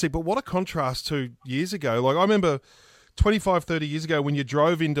fantastic. But what a contrast to years ago. Like I remember 25, 30 years ago when you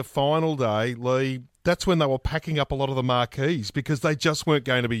drove into final day, Lee, that's when they were packing up a lot of the marquees because they just weren't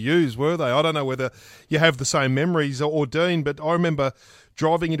going to be used, were they? I don't know whether you have the same memories or Dean, but I remember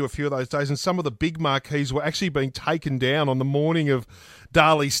driving into a few of those days and some of the big marquees were actually being taken down on the morning of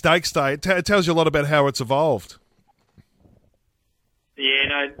Darley Stakes Day. It tells you a lot about how it's evolved.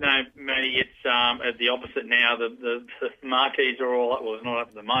 Yeah, no, Matty, it's the opposite now. The marquees are all up. Well, it's not up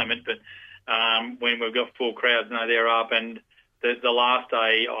at the moment, but when we've got full crowds, they're up. And the last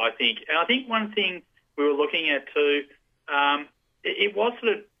day, I think one thing we were looking at too, it was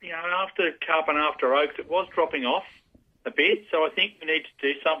sort of, after Cup and after Oaks, it was dropping off a bit. So I think we need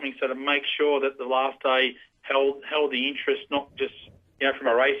to do something so to make sure that the last day held the interest, not just, from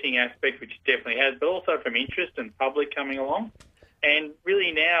a racing aspect, which it definitely has, but also from interest and public coming along. And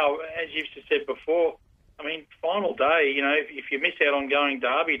really now, as you've just said before, final day, if you miss out on going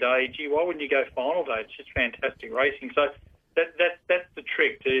Derby Day, gee, why wouldn't you go final day? It's just fantastic racing. So that's the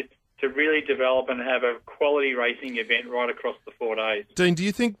trick, to really develop and have a quality racing event right across the 4 days. Dean, do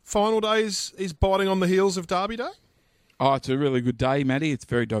you think final day is biting on the heels of Derby Day? Oh, it's a really good day, Matty. It's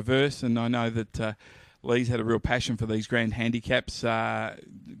very diverse, and I know that Lee's had a real passion for these grand handicaps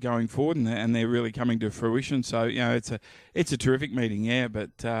going forward, and they're really coming to fruition. So it's a terrific meeting, yeah.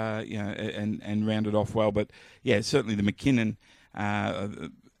 But and rounded off well. But yeah, certainly the McKinnon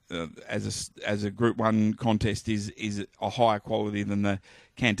as a Group 1 contest is a higher quality than the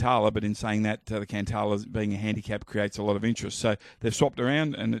Cantala. But in saying that, the Cantala being a handicap creates a lot of interest. So they've swapped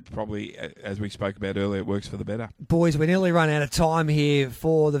around, and it probably, as we spoke about earlier, it works for the better. Boys, we nearly run out of time here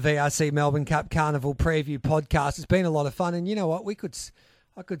for the VRC Melbourne Cup Carnival Preview Podcast. It's been a lot of fun, and you know what?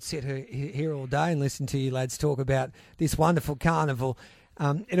 I could sit here all day and listen to you lads talk about this wonderful carnival.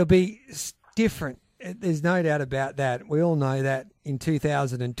 It'll be different. There's no doubt about that. We all know that in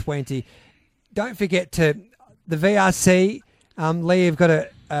 2020. Don't forget to the VRC. Lee, you've got a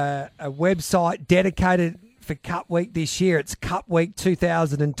website dedicated for Cup Week this year. It's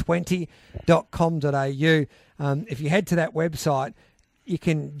cupweek2020.com.au. If you head to that website, you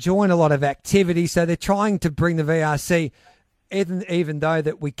can join a lot of activities. So they're trying to bring the VRC, even though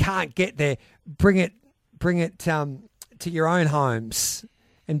that we can't get there, bring it to your own homes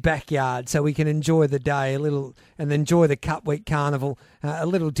and backyard, so we can enjoy the day a little and enjoy the Cup Week Carnival a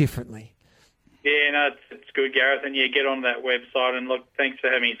little differently. Yeah, no, it's good, Gareth, and get on that website. And look, thanks for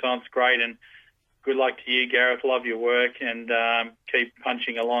having me on. It's great, and good luck to you, Gareth. Love your work, and keep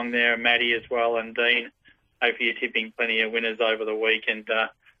punching along there, Matty as well, and Dean. Hopefully you're tipping plenty of winners over the week, and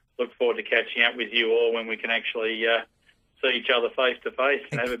look forward to catching up with you all when we can actually see each other face to face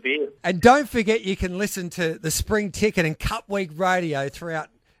and have a beer. And don't forget, you can listen to the Spring Ticket and Cup Week radio throughout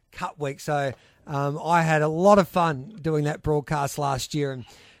Cup Week. So I had a lot of fun doing that broadcast last year,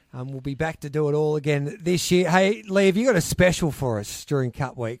 and we'll be back to do it all again this year. Hey, Lee, have you got a special for us during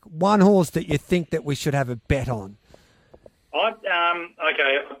Cup Week? One horse that you think that we should have a bet on?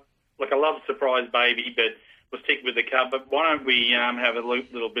 Okay, look, I love Surprise Baby, but we'll stick with the Cup. But why don't we have a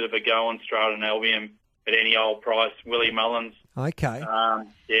little bit of a go on Strata and Albion at any old price? Willie Mullins. Okay.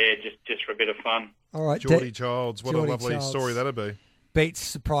 Yeah, just for a bit of fun. All right, Geordie Childs. What Geordie a lovely Childs. story that'd be. Beats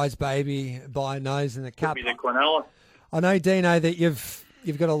Surprise Baby by a nose in the Cup. Could be the Quinella. I know, Dino, that you've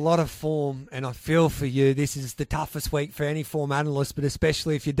got a lot of form, and I feel for you. This is the toughest week for any form analyst, but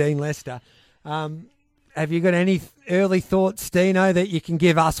especially if you're Dean Lester. Have you got any early thoughts, Dino, that you can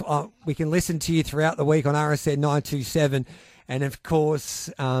give us? We can listen to you throughout the week on RSN 927. And, of course,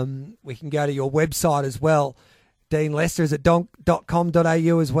 we can go to your website as well. Dean Lester, is it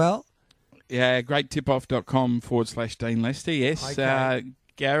donk.com.au as well? Yeah, greattipoff.com/Dean Lester, yes. Okay.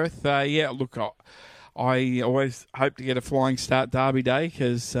 Gareth, look, I always hope to get a flying start Derby Day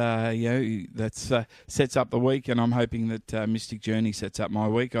because, that sets up the week, and I'm hoping that Mystic Journey sets up my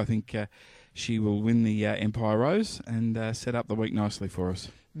week. I think she will win the Empire Rose and set up the week nicely for us.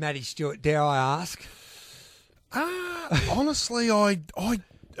 Matty Stewart, dare I ask? Honestly, I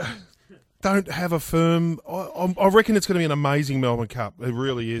don't have a firm. I reckon it's going to be an amazing Melbourne Cup. It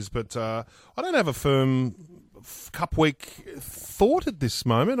really is, but I don't have a firm Cup Week thought at this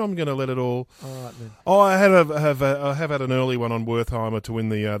moment. I'm going to let it all. All right, then. I have had an early one on Wertheimer to win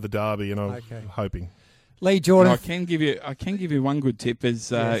the Derby, and I'm hoping. Lee Jordan. I can give you one good tip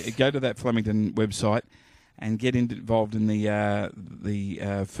is Yes. go to that Flemington website and get involved in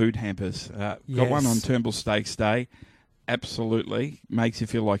the food hampers. Got one on Turnbull Stakes Day. Absolutely makes you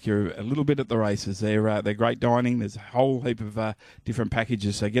feel like you're a little bit at the races. They're great dining. There's a whole heap of different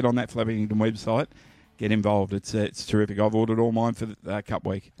packages. So get on that Flemington website. Get involved. It's terrific. I've ordered all mine for the Cup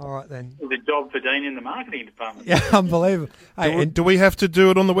Week. All right, then. It's a job for Dean in the marketing department. Yeah, unbelievable. Hey, Do we have to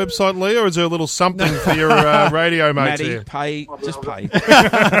do it on the website, Lee, or is there a little something for your radio mates Matty, here? just pay.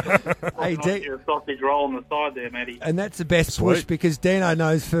 Hey, You're a sausage roll on the side there, Matty. and that's the best Sweet. push because Dino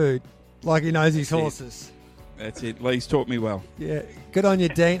knows food like he knows his horses. That's it. Lee's taught me well. Yeah, good on you,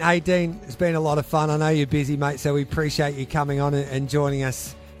 Dean. Hey, Dean, it's been a lot of fun. I know you're busy, mate, so we appreciate you coming on and joining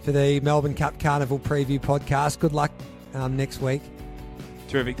us for the Melbourne Cup Carnival Preview podcast. Good luck next week.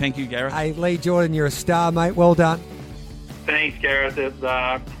 Terrific. Thank you, Gareth. Hey, Lee Jordan, you're a star, mate. Well done. Thanks, Gareth.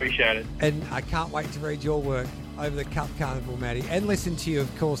 Appreciate it. And I can't wait to read your work over the Cup Carnival, Matty, and listen to you,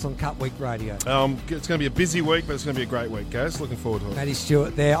 of course, on Cup Week Radio. It's going to be a busy week, but it's going to be a great week, guys. Looking forward to it. Matty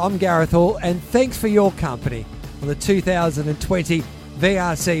Stewart there. I'm Gareth Hall, and thanks for your company on the 2020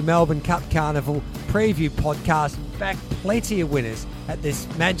 VRC Melbourne Cup Carnival Preview Podcast. Back plenty of winners at this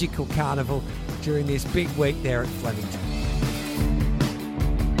magical carnival during this big week there at Flemington.